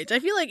knowledge. I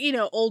feel like,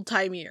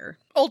 old-time ear.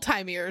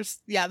 Old-time ears.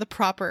 Yeah, the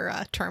proper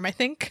term, I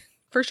think.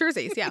 For sure,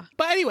 yeah.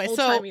 But anyway,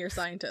 old-time ear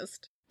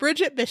scientist.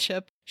 Bridget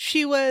Bishop,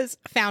 she was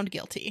found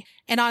guilty.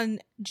 And on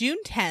June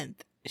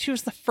 10th, she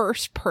was the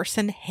first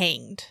person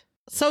hanged.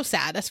 So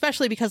sad,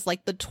 especially because,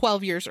 like, the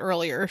 12 years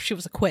earlier, she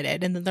was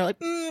acquitted. And then they're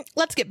like,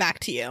 let's get back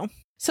to you.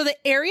 So the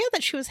area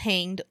that she was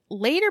hanged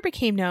later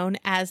became known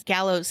as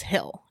Gallows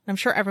Hill. I'm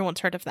sure everyone's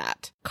heard of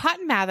that.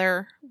 Cotton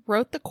Mather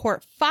wrote the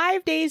court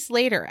 5 days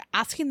later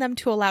asking them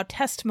to allow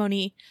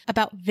testimony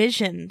about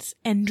visions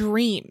and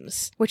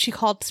dreams, which he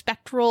called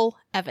spectral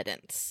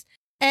evidence.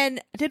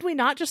 And did we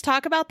not just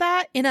talk about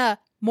that in a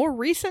more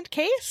recent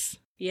case?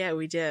 Yeah,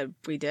 we did.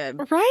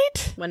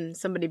 Right? When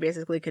somebody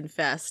basically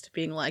confessed,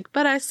 being like,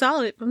 but I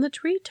saw it from the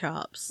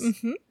treetops.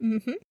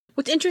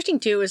 What's interesting,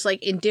 too, is,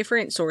 like, in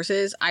different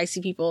sources, I see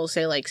people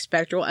say, like,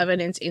 spectral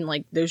evidence in,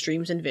 like, those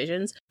dreams and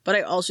visions. But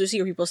I also see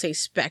where people say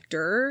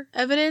specter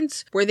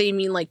evidence, where they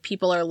mean, like,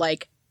 people are,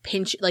 like,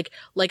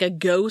 like a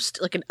ghost,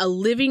 like a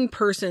living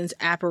person's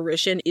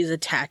apparition is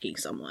attacking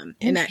someone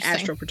in that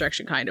astral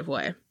projection kind of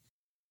way.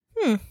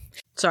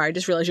 Sorry, I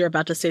just realized you're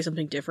about to say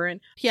something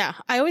different. Yeah,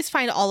 I always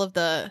find all of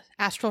the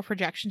astral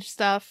projection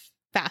stuff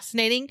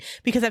fascinating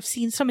because I've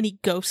seen so many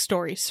ghost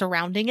stories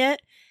surrounding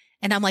it.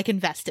 And I'm like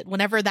invested.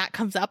 Whenever that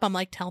comes up, I'm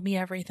like, tell me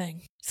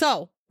everything.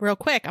 So real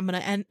quick, I'm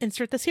going to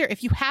insert this here.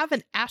 If you have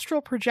an astral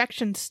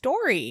projection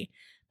story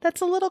that's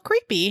a little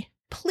creepy,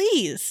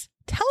 please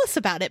tell us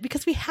about it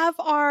because we have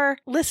our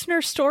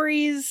listener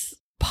stories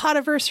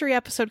Podiversary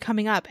episode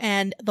coming up.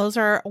 And those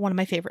are one of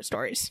my favorite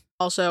stories.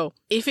 Also,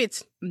 if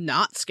it's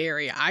not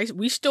scary,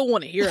 we still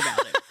want to hear about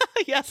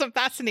it. Yes, I'm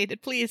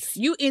fascinated. Please.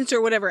 You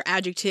insert whatever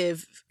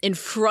adjective in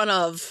front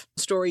of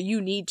story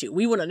you need to.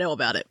 We want to know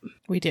about it.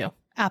 We do.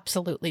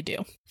 Absolutely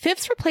do.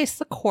 Phipps replaced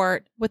the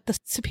court with the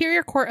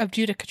Superior Court of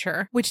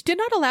Judicature, which did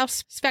not allow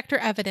specter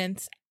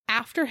evidence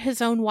after his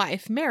own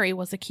wife, Mary,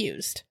 was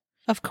accused.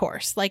 Of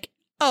course. Like,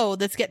 oh,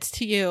 this gets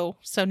to you.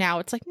 So now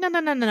it's like,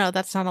 no,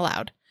 that's not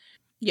allowed.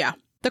 Yeah.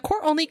 The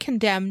court only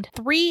condemned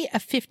 3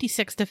 of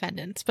 56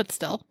 defendants, but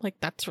still, like,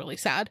 that's really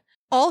sad.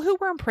 All who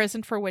were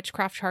imprisoned for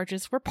witchcraft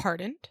charges were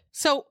pardoned.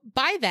 So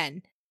by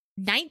then,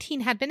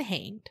 19 had been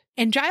hanged,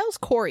 and Giles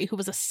Corey, who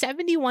was a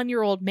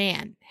 71-year-old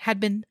man, had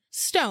been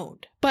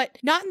stoned, but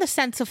not in the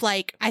sense of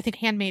like, I think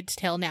Handmaid's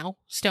Tale now,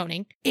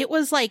 stoning. It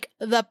was like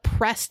the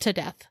pressed to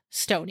death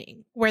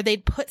stoning, where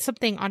they'd put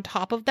something on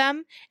top of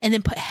them and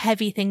then put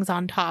heavy things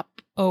on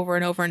top over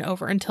and over and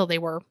over until they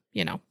were,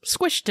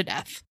 squished to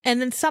death.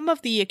 And then some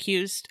of the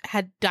accused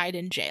had died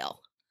in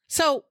jail.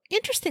 So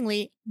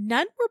interestingly,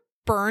 none were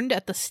burned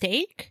at the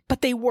stake,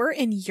 but they were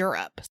in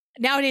Europe.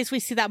 Nowadays, we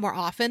see that more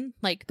often,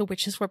 like the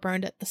witches were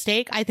burned at the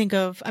stake. I think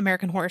of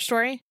American Horror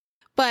Story.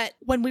 But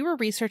when we were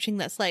researching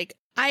this, like,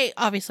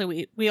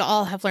 we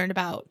all have learned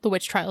about the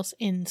witch trials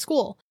in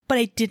school, but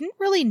I didn't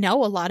really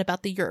know a lot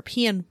about the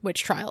European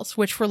witch trials,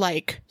 which were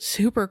like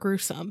super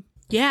gruesome.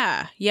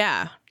 Yeah.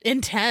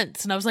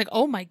 Intense. And I was like,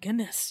 oh my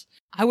goodness,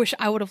 I wish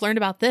I would have learned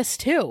about this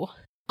too.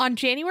 On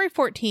January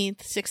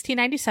 14th,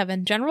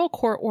 1697, General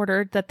Court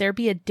ordered that there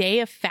be a day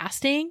of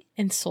fasting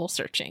and soul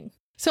searching.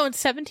 So in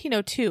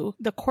 1702,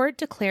 the court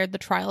declared the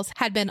trials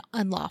had been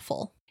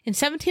unlawful. In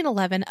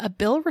 1711, a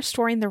bill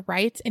restoring the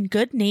rights and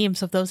good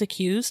names of those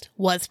accused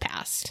was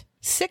passed.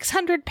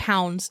 600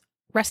 pounds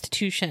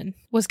restitution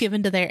was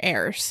given to their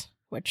heirs,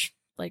 which,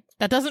 like,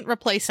 that doesn't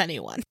replace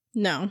anyone.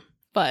 No.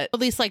 But at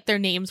least, like, their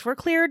names were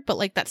cleared, but,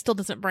 like, that still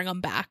doesn't bring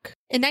them back.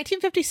 In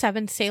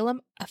 1957,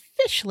 Salem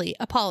officially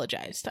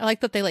apologized. I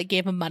like that they, like,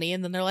 gave them money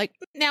and then they're like,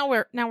 now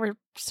we're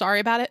sorry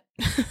about it.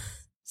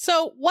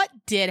 So what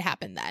did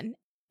happen then?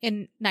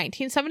 In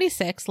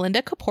 1976,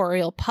 Linda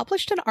Corporeal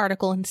published an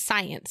article in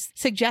Science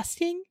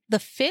suggesting the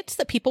fits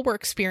that people were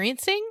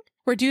experiencing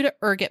were due to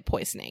ergot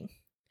poisoning.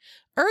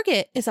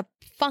 Ergot is a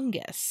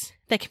fungus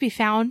that can be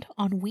found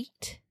on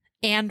wheat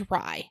and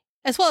rye,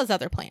 as well as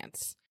other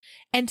plants.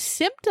 And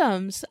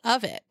symptoms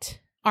of it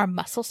are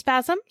muscle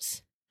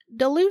spasms,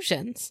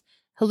 delusions,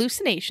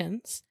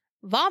 hallucinations,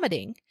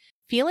 vomiting,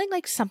 feeling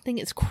like something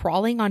is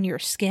crawling on your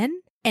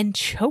skin, and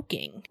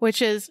choking,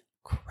 which is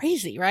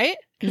crazy, right?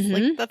 Because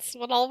like that's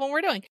what all of them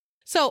were doing.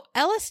 So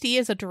LSD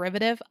is a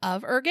derivative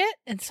of ergot,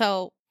 and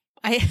so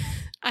I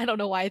don't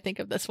know why I think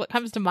of this. What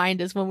comes to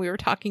mind is when we were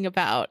talking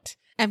about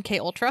MK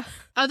Ultra.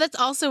 Oh, that's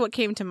also what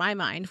came to my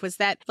mind was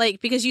that,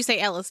 like, because you say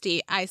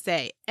LSD, I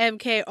say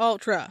MK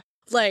Ultra.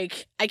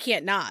 Like, I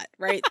can't not,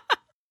 right?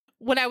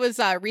 When I was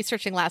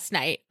researching last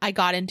night, I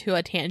got into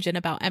a tangent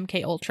about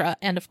MK Ultra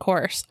and, of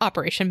course,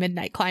 Operation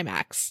Midnight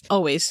Climax.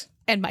 Always.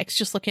 And Mike's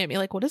just looking at me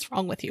like, what is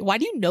wrong with you? Why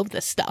do you know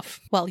this stuff?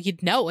 Well,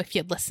 you'd know if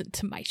you'd listened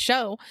to my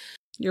show.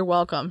 You're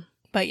welcome.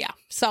 But yeah,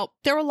 so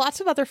there were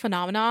lots of other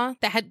phenomena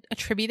that had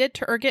attributed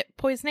to ergot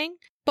poisoning,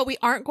 but we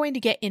aren't going to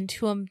get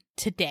into them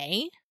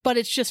today. But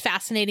it's just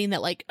fascinating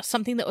that, like,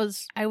 something that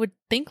was, I would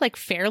think, like,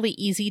 fairly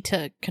easy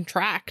to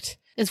contract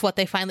is what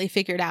they finally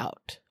figured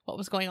out what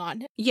was going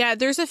on. Yeah,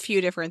 there's a few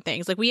different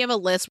things. Like, we have a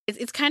list.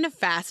 It's kind of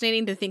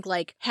fascinating to think,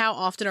 like, how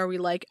often are we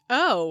like,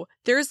 oh,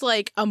 there's,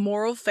 like, a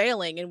moral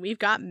failing and we've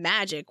got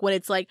magic, when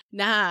it's like,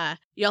 nah,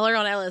 y'all are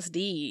on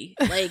LSD.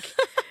 Like,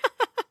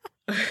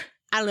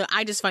 I don't know.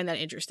 I just find that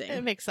interesting.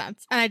 It makes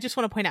sense. And I just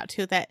want to point out,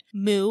 too, that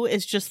Moo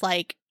is just,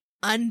 like,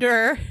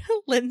 under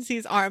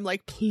Lindsay's arm,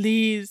 like,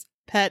 please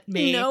pet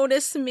me.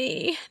 Notice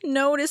me,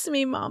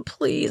 Mom,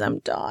 please. I'm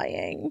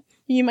dying.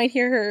 You might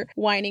hear her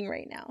whining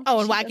right now.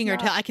 Oh, and wagging her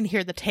tail. I can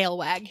hear the tail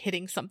wag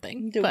hitting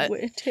something. But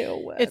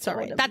tail wag. It's all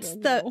right. That's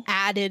the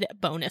added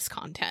bonus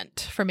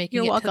content for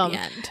making it to the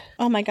end.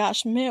 Oh my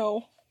gosh,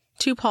 Moo.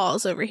 2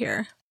 paws over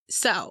here.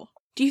 So,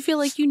 do you feel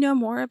like you know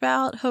more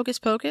about Hocus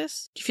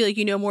Pocus? Do you feel like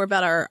you know more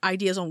about our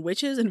ideas on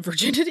witches and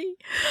virginity?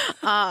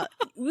 We've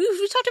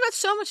talked about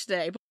so much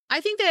today, but I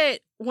think that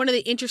one of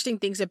the interesting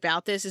things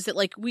about this is that,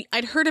 like,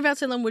 I'd heard about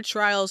Salem witch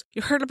trials,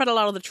 you heard about a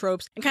lot of the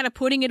tropes, and kind of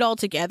putting it all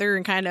together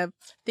and kind of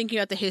thinking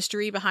about the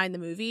history behind the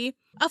movie.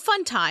 A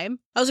fun time.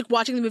 I was, like,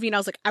 watching the movie and I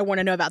was like, I want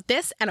to know about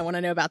this, and I want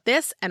to know about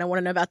this, and I want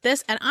to know about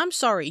this, and I'm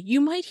sorry,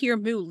 you might hear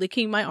Moo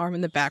licking my arm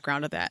in the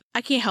background of that. I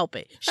can't help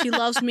it. She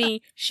loves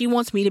me. She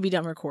wants me to be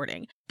done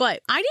recording.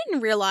 But I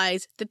didn't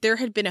realize that there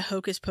had been a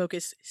Hocus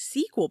Pocus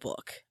sequel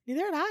book.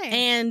 Neither had I.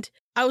 And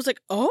I was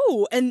like,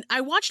 oh, and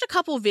I watched a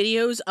couple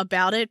videos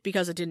about it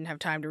because I didn't have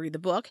time to read the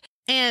book.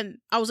 And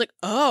I was like,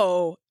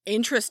 oh,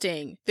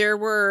 interesting. There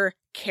were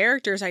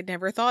characters I'd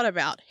never thought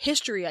about,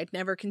 history I'd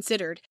never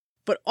considered.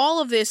 But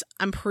all of this,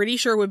 I'm pretty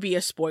sure, would be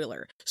a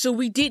spoiler. So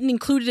we didn't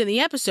include it in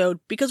the episode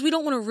because we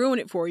don't want to ruin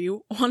it for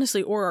you,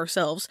 honestly, or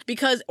ourselves,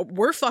 because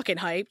we're fucking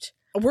hyped.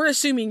 We're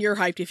assuming you're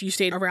hyped if you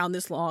stayed around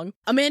this long.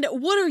 Amanda,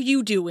 what are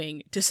you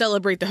doing to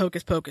celebrate the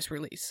Hocus Pocus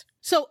release?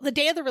 So the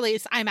day of the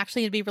release, I'm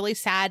actually going to be really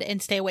sad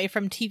and stay away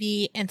from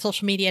TV and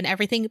social media and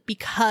everything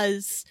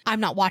because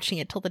I'm not watching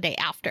it till the day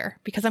after,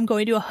 because I'm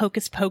going to a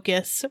Hocus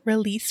Pocus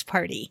release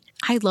party.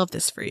 I love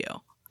this for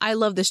you. I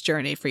love this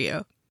journey for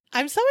you.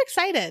 I'm so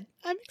excited.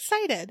 I'm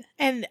excited.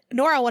 And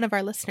Nora, one of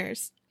our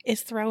listeners,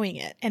 is throwing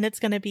it, and it's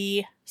going to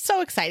be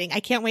so exciting.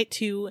 I can't wait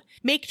to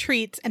make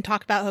treats and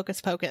talk about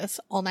Hocus Pocus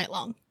all night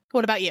long.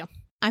 What about you?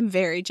 I'm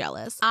very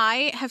jealous.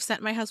 I have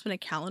sent my husband a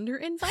calendar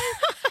invite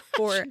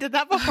for She did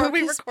that before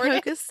we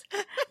recorded.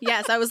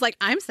 Yes, I was like,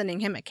 I'm sending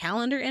him a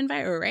calendar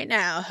invite right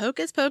now.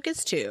 Hocus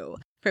Pocus 2.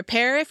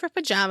 Prepare for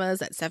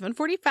pajamas at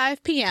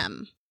 7:45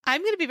 p.m.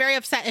 I'm going to be very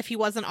upset if he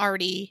wasn't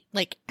already,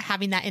 like,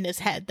 having that in his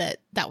head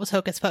that was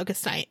Hocus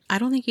Pocus night. I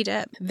don't think he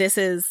did. This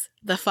is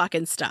the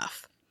fucking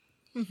stuff.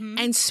 Mm-hmm.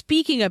 And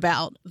speaking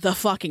about the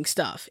fucking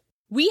stuff,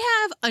 we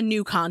have a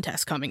new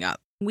contest coming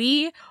up.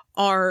 We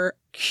are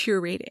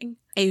curating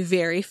a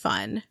very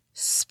fun,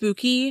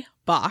 spooky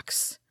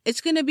box.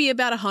 It's going to be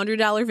about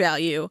 $100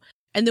 value.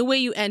 And the way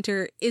you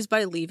enter is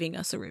by leaving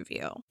us a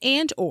review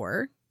and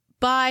or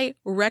by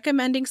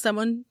recommending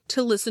someone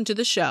to listen to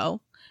the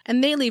show.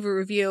 And they leave a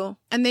review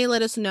and they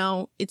let us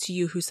know it's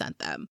you who sent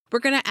them. We're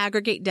going to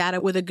aggregate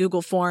data with a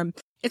Google form.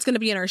 It's going to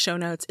be in our show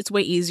notes. It's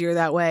way easier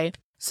that way.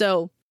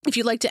 So if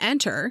you'd like to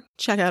enter,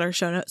 check out our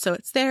show notes. So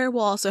it's there.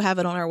 We'll also have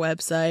it on our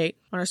website,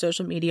 on our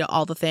social media,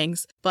 all the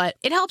things. But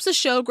it helps the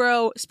show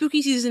grow.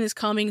 Spooky season is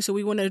coming, so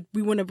we want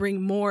to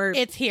bring more.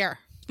 It's here.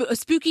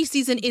 Spooky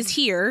season is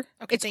here.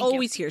 Okay, it's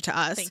always here to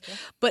us. Thank you.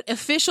 But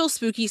official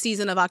spooky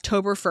season of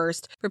October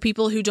 1st for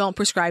people who don't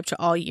prescribe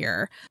to all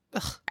year.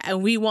 Ugh.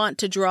 And we want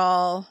to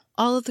draw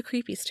all of the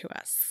creepies to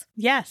us.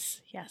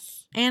 Yes,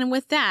 yes. And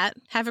with that,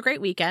 have a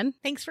great weekend.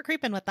 Thanks for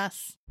creeping with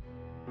us.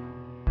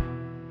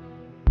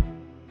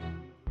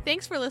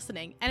 Thanks for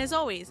listening. And as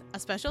always, a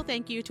special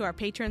thank you to our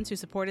patrons who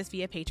support us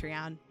via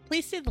Patreon.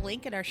 Please see the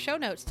link in our show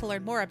notes to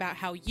learn more about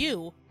how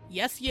you,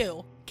 yes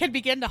you, can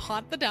begin to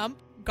haunt the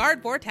dump,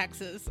 guard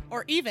vortexes,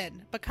 or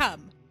even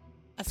become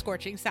a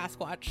scorching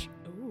Sasquatch.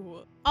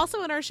 Ooh.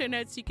 Also in our show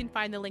notes, you can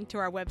find the link to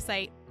our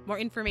website, more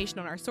information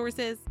on our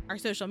sources, our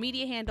social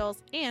media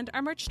handles, and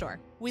our merch store.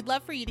 We'd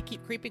love for you to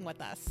keep creeping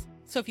with us.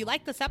 So if you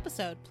like this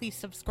episode, please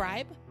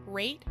subscribe,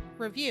 rate,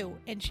 review,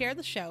 and share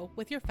the show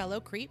with your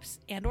fellow creeps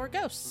and or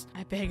ghosts.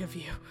 I beg of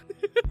you.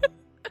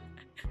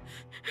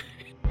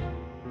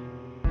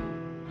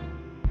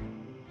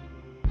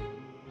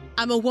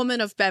 I'm a woman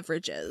of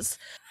beverages.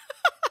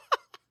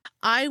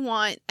 I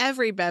want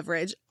every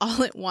beverage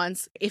all at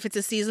once. If it's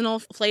a seasonal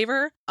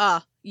flavor,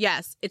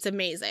 yes, it's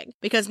amazing.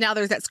 Because now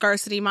there's that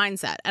scarcity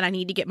mindset and I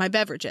need to get my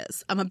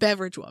beverages. I'm a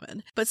beverage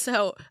woman. But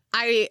so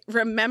I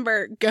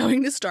remember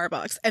going to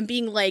Starbucks and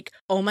being like,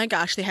 oh my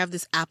gosh, they have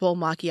this apple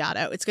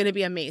macchiato. It's going to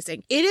be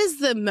amazing. It is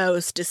the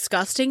most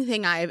disgusting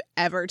thing I've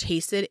ever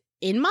tasted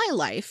in my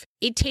life.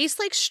 It tastes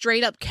like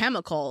straight up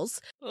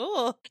chemicals.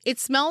 Oh, it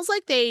smells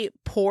like they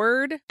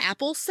poured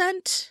apple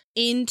scent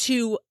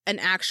into an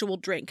actual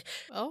drink.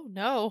 Oh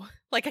no,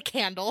 like a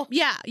candle.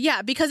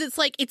 Yeah, because it's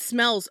like, it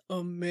smells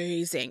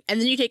amazing.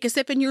 And then you take a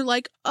sip and you're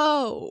like,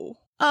 oh.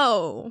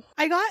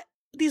 I got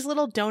these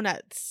little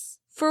donuts.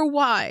 For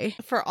why?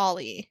 For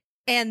Ollie.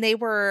 And they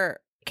were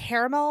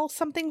caramel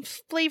something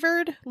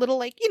flavored, little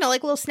like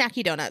little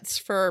snacky donuts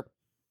for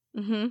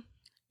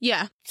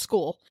yeah,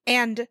 school.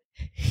 And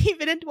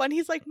even in one,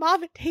 he's like,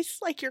 Mom, it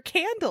tastes like your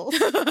candles.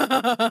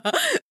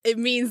 It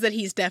means that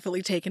he's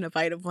definitely taken a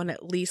bite of one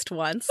at least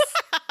once.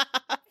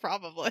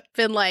 Probably.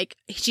 Been like,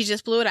 she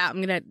just blew it out.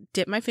 I'm going to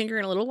dip my finger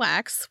in a little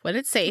wax when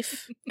it's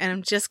safe. And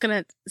I'm just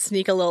going to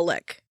sneak a little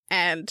lick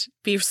and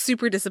be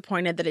super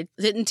disappointed that it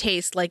didn't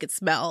taste like it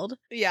smelled.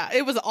 Yeah,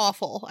 it was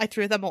awful. I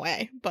threw them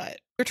away, but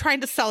we're trying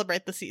to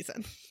celebrate the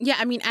season. Yeah,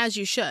 I mean, as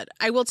you should.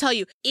 I will tell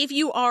you, if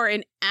you are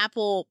an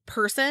Apple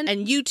person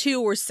and you too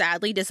were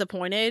sadly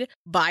disappointed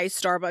by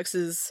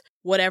Starbucks's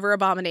whatever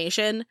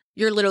abomination,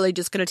 you're literally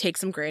just going to take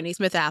some Granny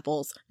Smith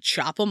apples,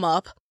 chop them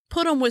up,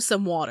 put them with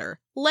some water,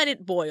 let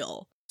it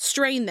boil,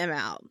 strain them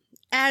out,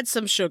 add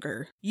some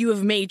sugar. You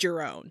have made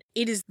your own.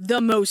 It is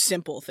the most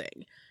simple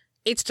thing.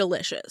 It's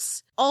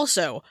delicious.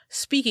 Also,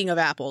 speaking of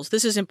apples,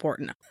 this is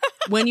important.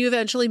 When you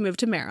eventually move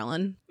to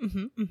Maryland,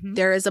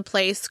 there is a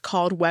place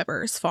called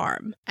Weber's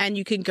Farm. And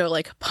you can go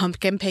like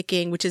pumpkin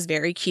picking, which is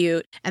very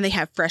cute. And they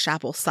have fresh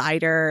apple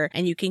cider.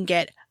 And you can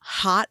get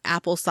hot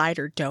apple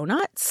cider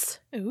donuts.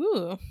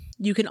 Ooh.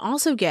 You can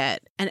also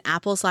get an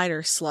apple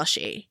cider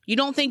slushie. You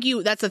don't think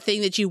that's a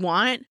thing that you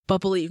want, but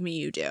believe me,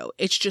 you do.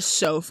 It's just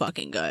so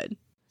fucking good.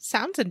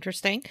 Sounds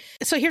interesting.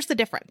 So here's the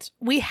difference.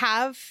 We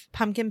have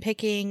pumpkin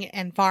picking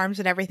and farms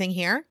and everything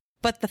here.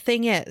 But the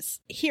thing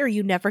is, here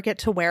you never get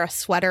to wear a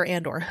sweater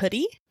and or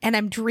hoodie. And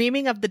I'm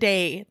dreaming of the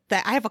day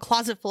that I have a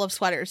closet full of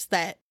sweaters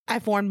that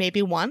I've worn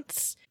maybe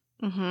once.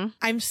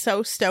 I'm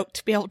so stoked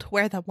to be able to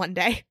wear them one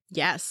day.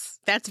 Yes,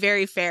 that's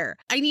very fair.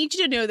 I need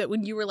you to know that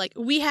when you were like,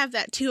 we have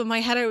that too. In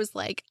my head, I was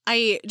like,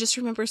 I just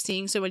remember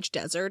seeing so much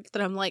desert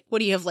that I'm like, what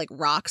do you have, like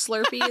rock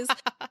Slurpees?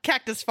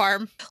 Cactus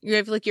Farm. You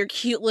have like your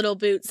cute little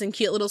boots and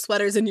cute little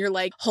sweaters and you're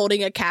like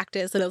holding a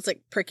cactus and it's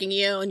like pricking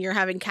you and you're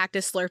having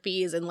cactus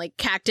Slurpees and like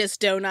cactus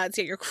donuts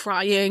and you're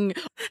crying.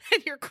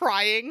 And you're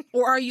crying.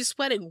 Or are you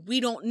sweating? We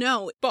don't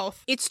know.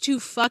 Both. It's too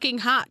fucking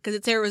hot because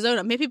it's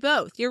Arizona. Maybe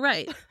both. You're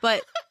right.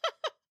 But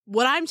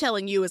what I'm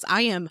telling you is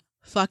I am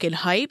fucking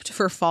hyped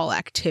for fall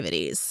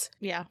activities.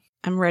 Yeah.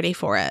 I'm ready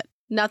for it.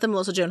 Not the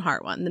Melissa Joan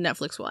Hart one, the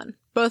Netflix one.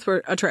 Both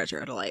were a treasure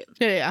of delight.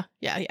 Yeah.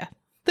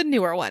 The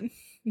newer one.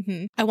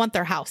 I want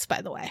their house,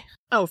 by the way.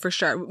 Oh, for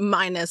sure.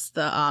 Minus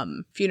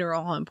the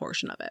funeral home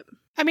portion of it.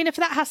 I mean, if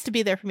that has to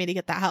be there for me to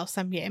get that house,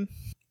 I'm game.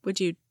 Would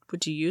you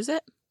use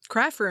it?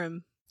 Craft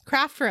room.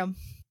 Craft room.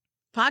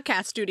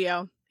 Podcast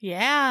studio.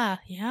 Yeah,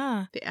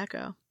 yeah. The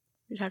echo.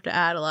 You'd have to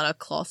add a lot of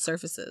cloth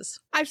surfaces.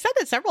 I've said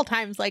it several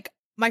times. Like,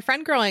 my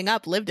friend growing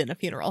up lived in a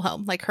funeral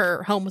home. Like,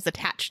 her home was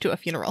attached to a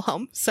funeral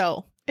home.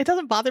 So it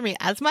doesn't bother me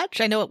as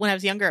much. I know when I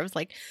was younger, I was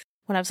like,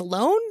 when I was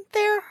alone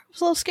there, it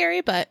was a little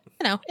scary, but,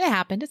 you know, it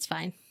happened. It's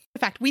fine. In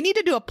fact, we need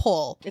to do a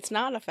poll. It's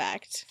not a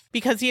fact.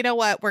 Because you know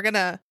what?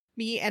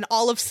 Me and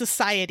all of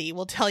society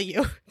will tell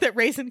you that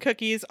raisin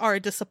cookies are a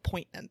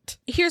disappointment.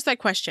 Here's my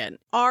question.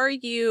 Are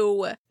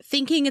you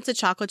thinking it's a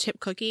chocolate chip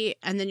cookie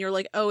and then you're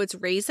like, oh, it's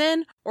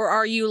raisin? Or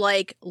are you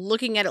like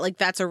looking at it like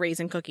that's a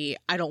raisin cookie?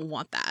 I don't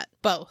want that.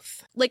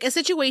 Both. Like a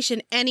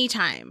situation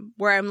anytime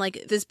where I'm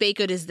like, this baked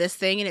good is this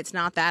thing and it's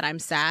not that, I'm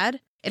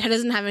sad. It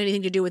doesn't have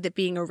anything to do with it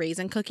being a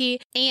raisin cookie.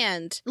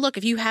 And look,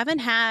 if you haven't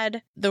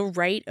had the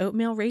right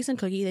oatmeal raisin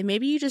cookie, then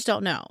maybe you just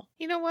don't know.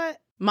 You know what?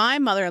 My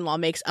mother-in-law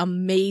makes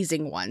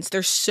amazing ones.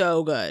 They're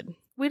so good.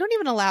 We don't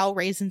even allow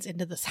raisins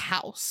into this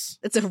house.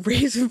 It's a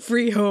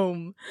raisin-free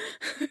home.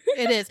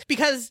 It is.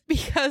 Because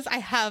I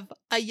have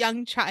a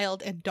young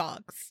child and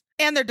dogs.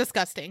 And they're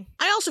disgusting.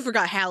 I also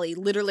forgot Hallie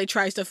literally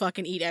tries to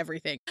fucking eat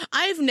everything.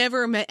 I've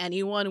never met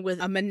anyone with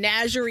a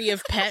menagerie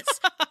of pets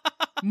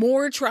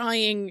more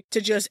trying to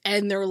just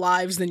end their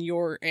lives than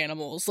your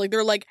animals. Like,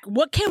 they're like,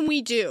 what can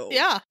we do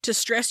to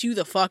stress you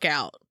the fuck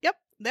out? Yep.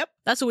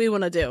 That's what we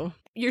want to do.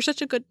 You're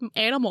such a good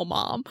animal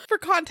mom. For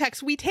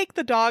context, we take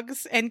the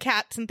dogs and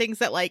cats and things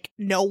that, like,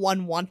 no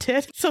one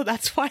wanted. So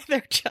that's why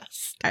they're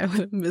just kind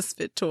of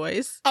misfit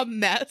toys. A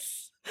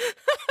mess.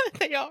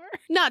 They are.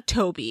 Not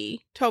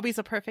Toby. Toby's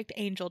a perfect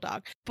angel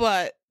dog.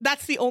 But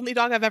that's the only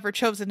dog I've ever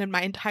chosen in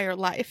my entire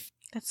life.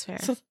 That's fair.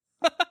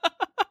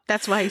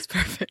 That's why he's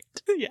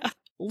perfect. Yeah.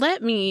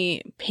 Let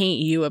me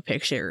paint you a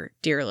picture,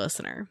 dear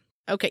listener.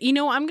 Okay, you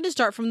know, I'm going to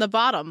start from the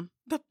bottom.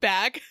 The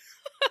bag?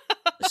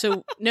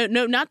 So, no,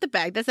 not the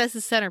bag. That's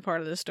the center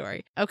part of the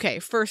story. Okay,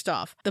 first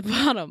off, the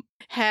bottom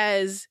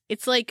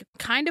it's like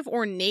kind of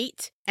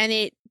ornate, and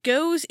it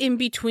goes in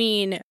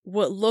between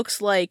what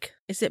looks like,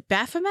 is it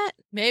Baphomet?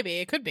 Maybe,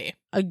 it could be.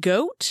 A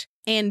goat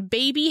and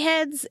baby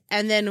heads,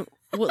 and then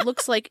what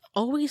looks like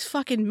always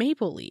fucking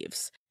maple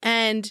leaves.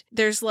 And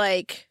there's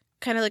like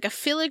kind of like a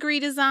filigree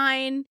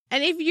design.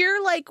 And if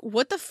you're like,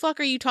 what the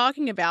fuck are you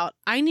talking about?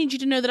 I need you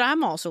to know that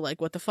I'm also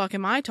like, what the fuck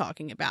am I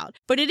talking about?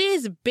 But it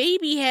is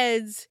baby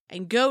heads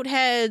and goat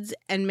heads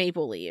and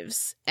maple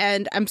leaves.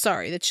 And I'm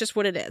sorry, that's just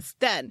what it is.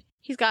 Then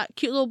he's got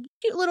cute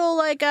little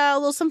like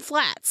some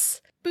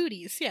flats.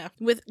 Booties, yeah.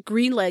 With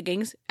green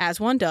leggings, as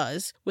one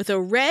does, with a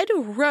red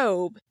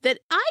robe that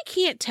I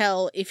can't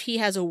tell if he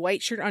has a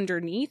white shirt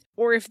underneath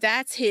or if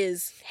that's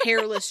his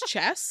hairless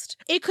chest.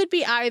 It could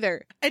be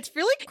either. It's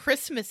really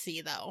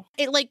Christmassy, though.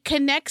 It like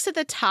connects at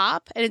the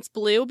top and it's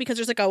blue because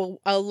there's like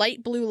a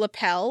light blue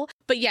lapel.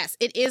 But yes,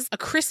 it is a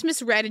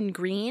Christmas red and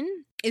green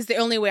is the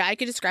only way I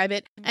could describe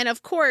it. And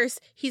of course,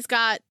 he's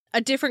got a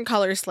different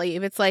color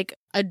sleeve. It's like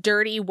a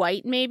dirty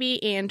white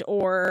maybe and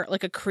or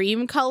like a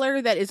cream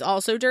color that is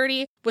also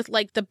dirty with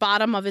like the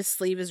bottom of his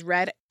sleeve is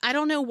red. I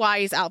don't know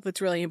why his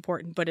outfit's really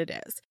important, but it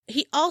is.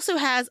 He also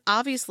has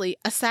obviously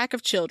a sack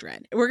of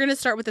children. We're going to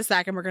start with the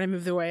sack and we're going to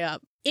move the way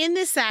up. In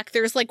this sack,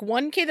 there's like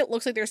one kid that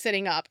looks like they're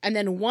sitting up and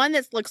then one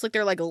that looks like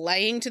they're like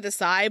laying to the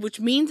side, which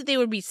means that they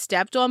would be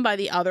stepped on by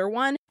the other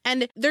one.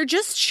 And they're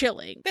just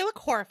chilling. They look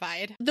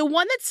horrified. The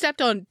one that's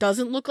stepped on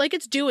doesn't look like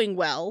it's doing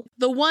well.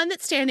 The one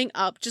that's standing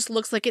up just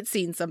looks like it's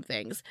seen some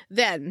things.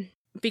 Then,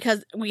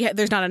 because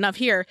there's not enough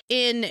here,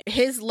 in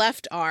his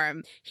left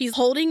arm, he's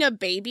holding a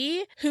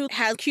baby who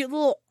has cute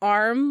little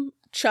arm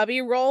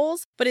chubby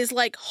rolls, but is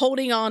like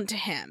holding on to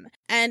him.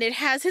 And it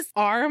has his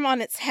arm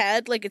on its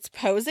head like it's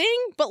posing,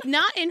 but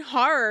not in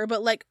horror,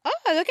 but like, oh,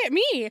 look at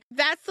me.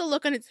 That's the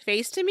look on its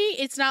face to me.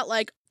 It's not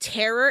like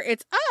terror.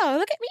 It's, oh,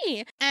 look at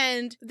me.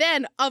 And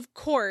then, of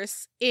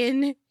course,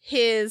 in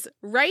his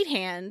right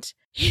hand,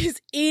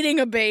 he's eating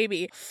a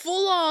baby.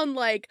 Full on,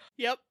 like,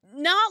 yep.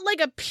 Not like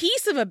a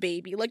piece of a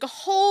baby, like a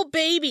whole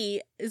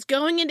baby is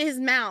going into his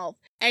mouth.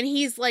 And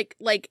he's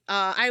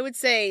I would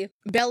say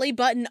belly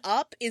button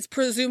up is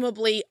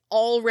presumably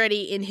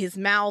already in his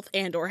mouth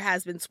and or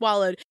has been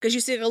swallowed because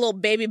you see like a little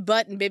baby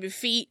butt and baby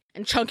feet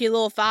and chunky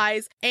little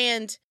thighs.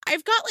 And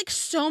I've got like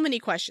so many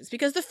questions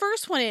because the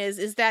first one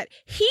is that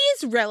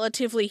he's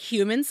relatively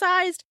human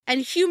sized and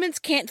humans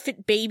can't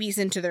fit babies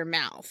into their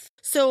mouth.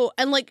 So,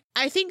 and like,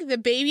 I think the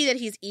baby that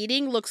he's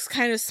eating looks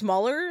kind of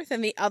smaller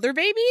than the other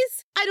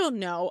babies. I don't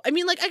know. I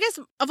mean, like, I guess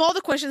of all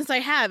the questions I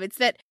have, it's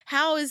that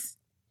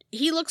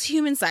he looks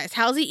human-sized.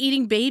 How's he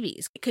eating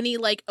babies? Can he,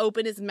 like,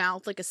 open his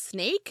mouth like a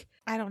snake?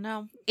 I don't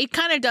know. It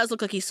kind of does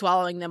look like he's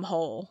swallowing them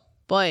whole.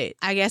 But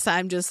I guess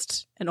I'm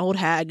just an old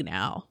hag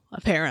now,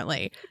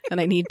 apparently. And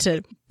I need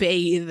to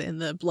bathe in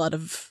the blood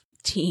of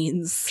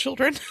teens.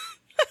 Children.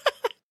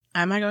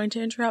 Am I going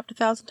to interrupt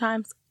 1,000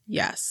 times?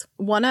 Yes.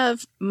 One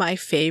of my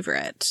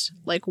favorite,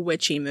 like,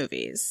 witchy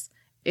movies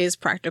is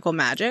Practical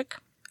Magic.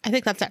 I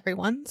think that's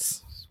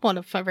everyone's. One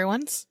of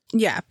everyone's.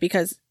 Yeah,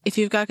 because if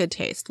you've got good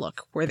taste,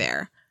 look, we're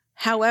there.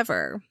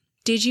 However,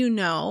 did you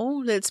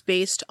know that it's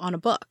based on a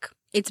book?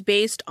 It's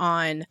based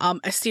on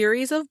a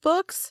series of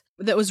books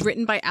that was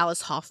written by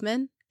Alice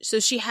Hoffman. So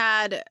she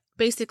had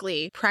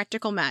basically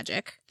Practical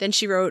Magic. Then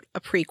she wrote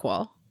a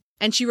prequel.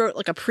 And she wrote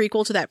like a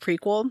prequel to that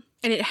prequel.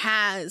 And it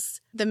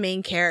has the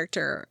main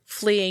character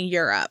fleeing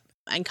Europe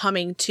and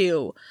coming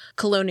to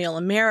colonial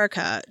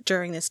America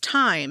during this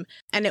time.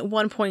 And at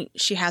one point,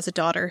 she has a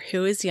daughter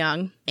who is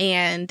young,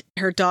 and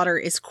her daughter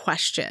is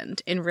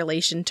questioned in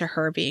relation to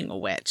her being a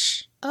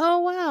witch. Oh,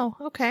 wow.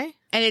 Okay.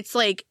 And it's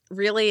like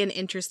really an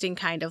interesting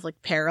kind of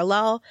like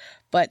parallel.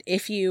 But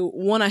if you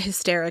want to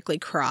hysterically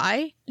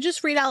cry,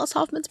 just read Alice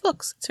Hoffman's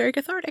books. It's very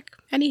cathartic.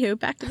 Anywho,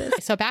 back to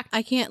this. So back.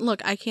 I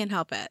can't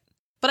help it.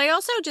 But I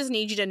also just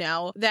need you to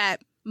know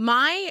that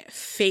my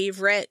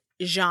favorite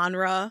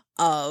genre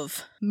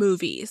of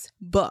movies,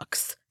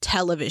 books,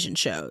 television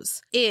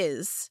shows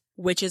is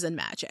witches and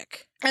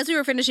magic. As we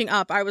were finishing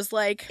up, I was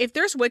like, if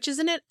there's witches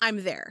in it,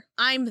 I'm there.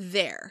 I'm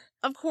there.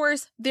 Of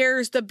course,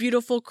 there's the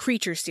Beautiful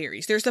Creature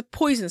series. There's the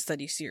Poison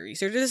Study series.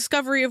 There's the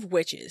Discovery of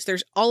Witches.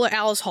 There's all of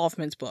Alice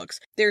Hoffman's books.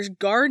 There's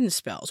Garden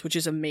Spells, which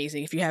is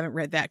amazing. If you haven't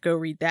read that, go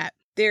read that.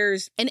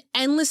 There's an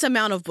endless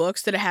amount of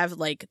books that have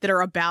that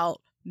are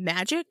about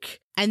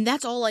magic, and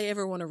that's all I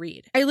ever want to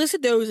read. I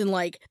listed those in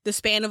like the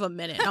span of a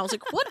minute, and I was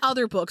like, what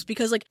other books?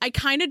 Because like I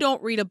kind of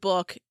don't read a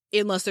book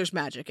unless there's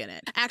magic in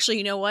it. Actually,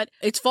 you know what?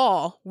 It's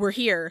fall. We're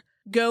here.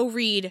 Go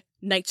read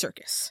Night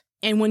Circus.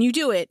 And when you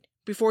do it,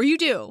 before you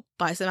do,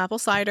 buy some apple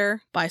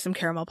cider, buy some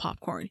caramel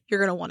popcorn. You're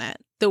going to want it.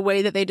 The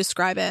way that they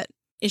describe it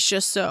is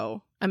just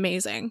so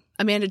amazing.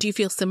 Amanda, do you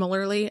feel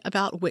similarly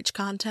about witch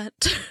content?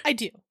 I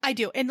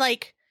do. And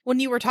like, when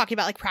you were talking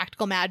about like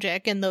Practical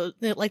Magic and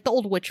the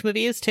old witch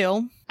movies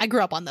too, I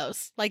grew up on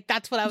those. Like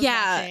that's what I was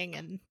watching,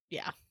 and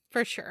yeah,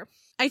 for sure.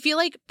 I feel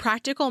like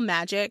Practical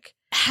Magic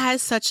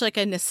has such like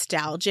a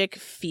nostalgic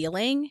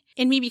feeling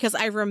in me because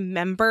I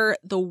remember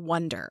the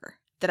wonder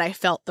that I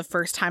felt the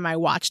first time I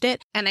watched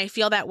it, and I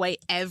feel that way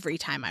every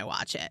time I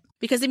watch it.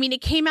 Because I mean,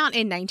 it came out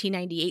in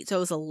 1998, so I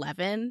was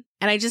 11,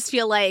 and I just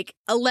feel like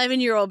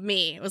 11-year-old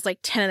me was like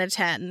 10 out of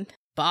 10.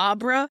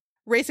 Barbara.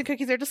 Raisin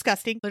cookies are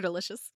disgusting. They're delicious.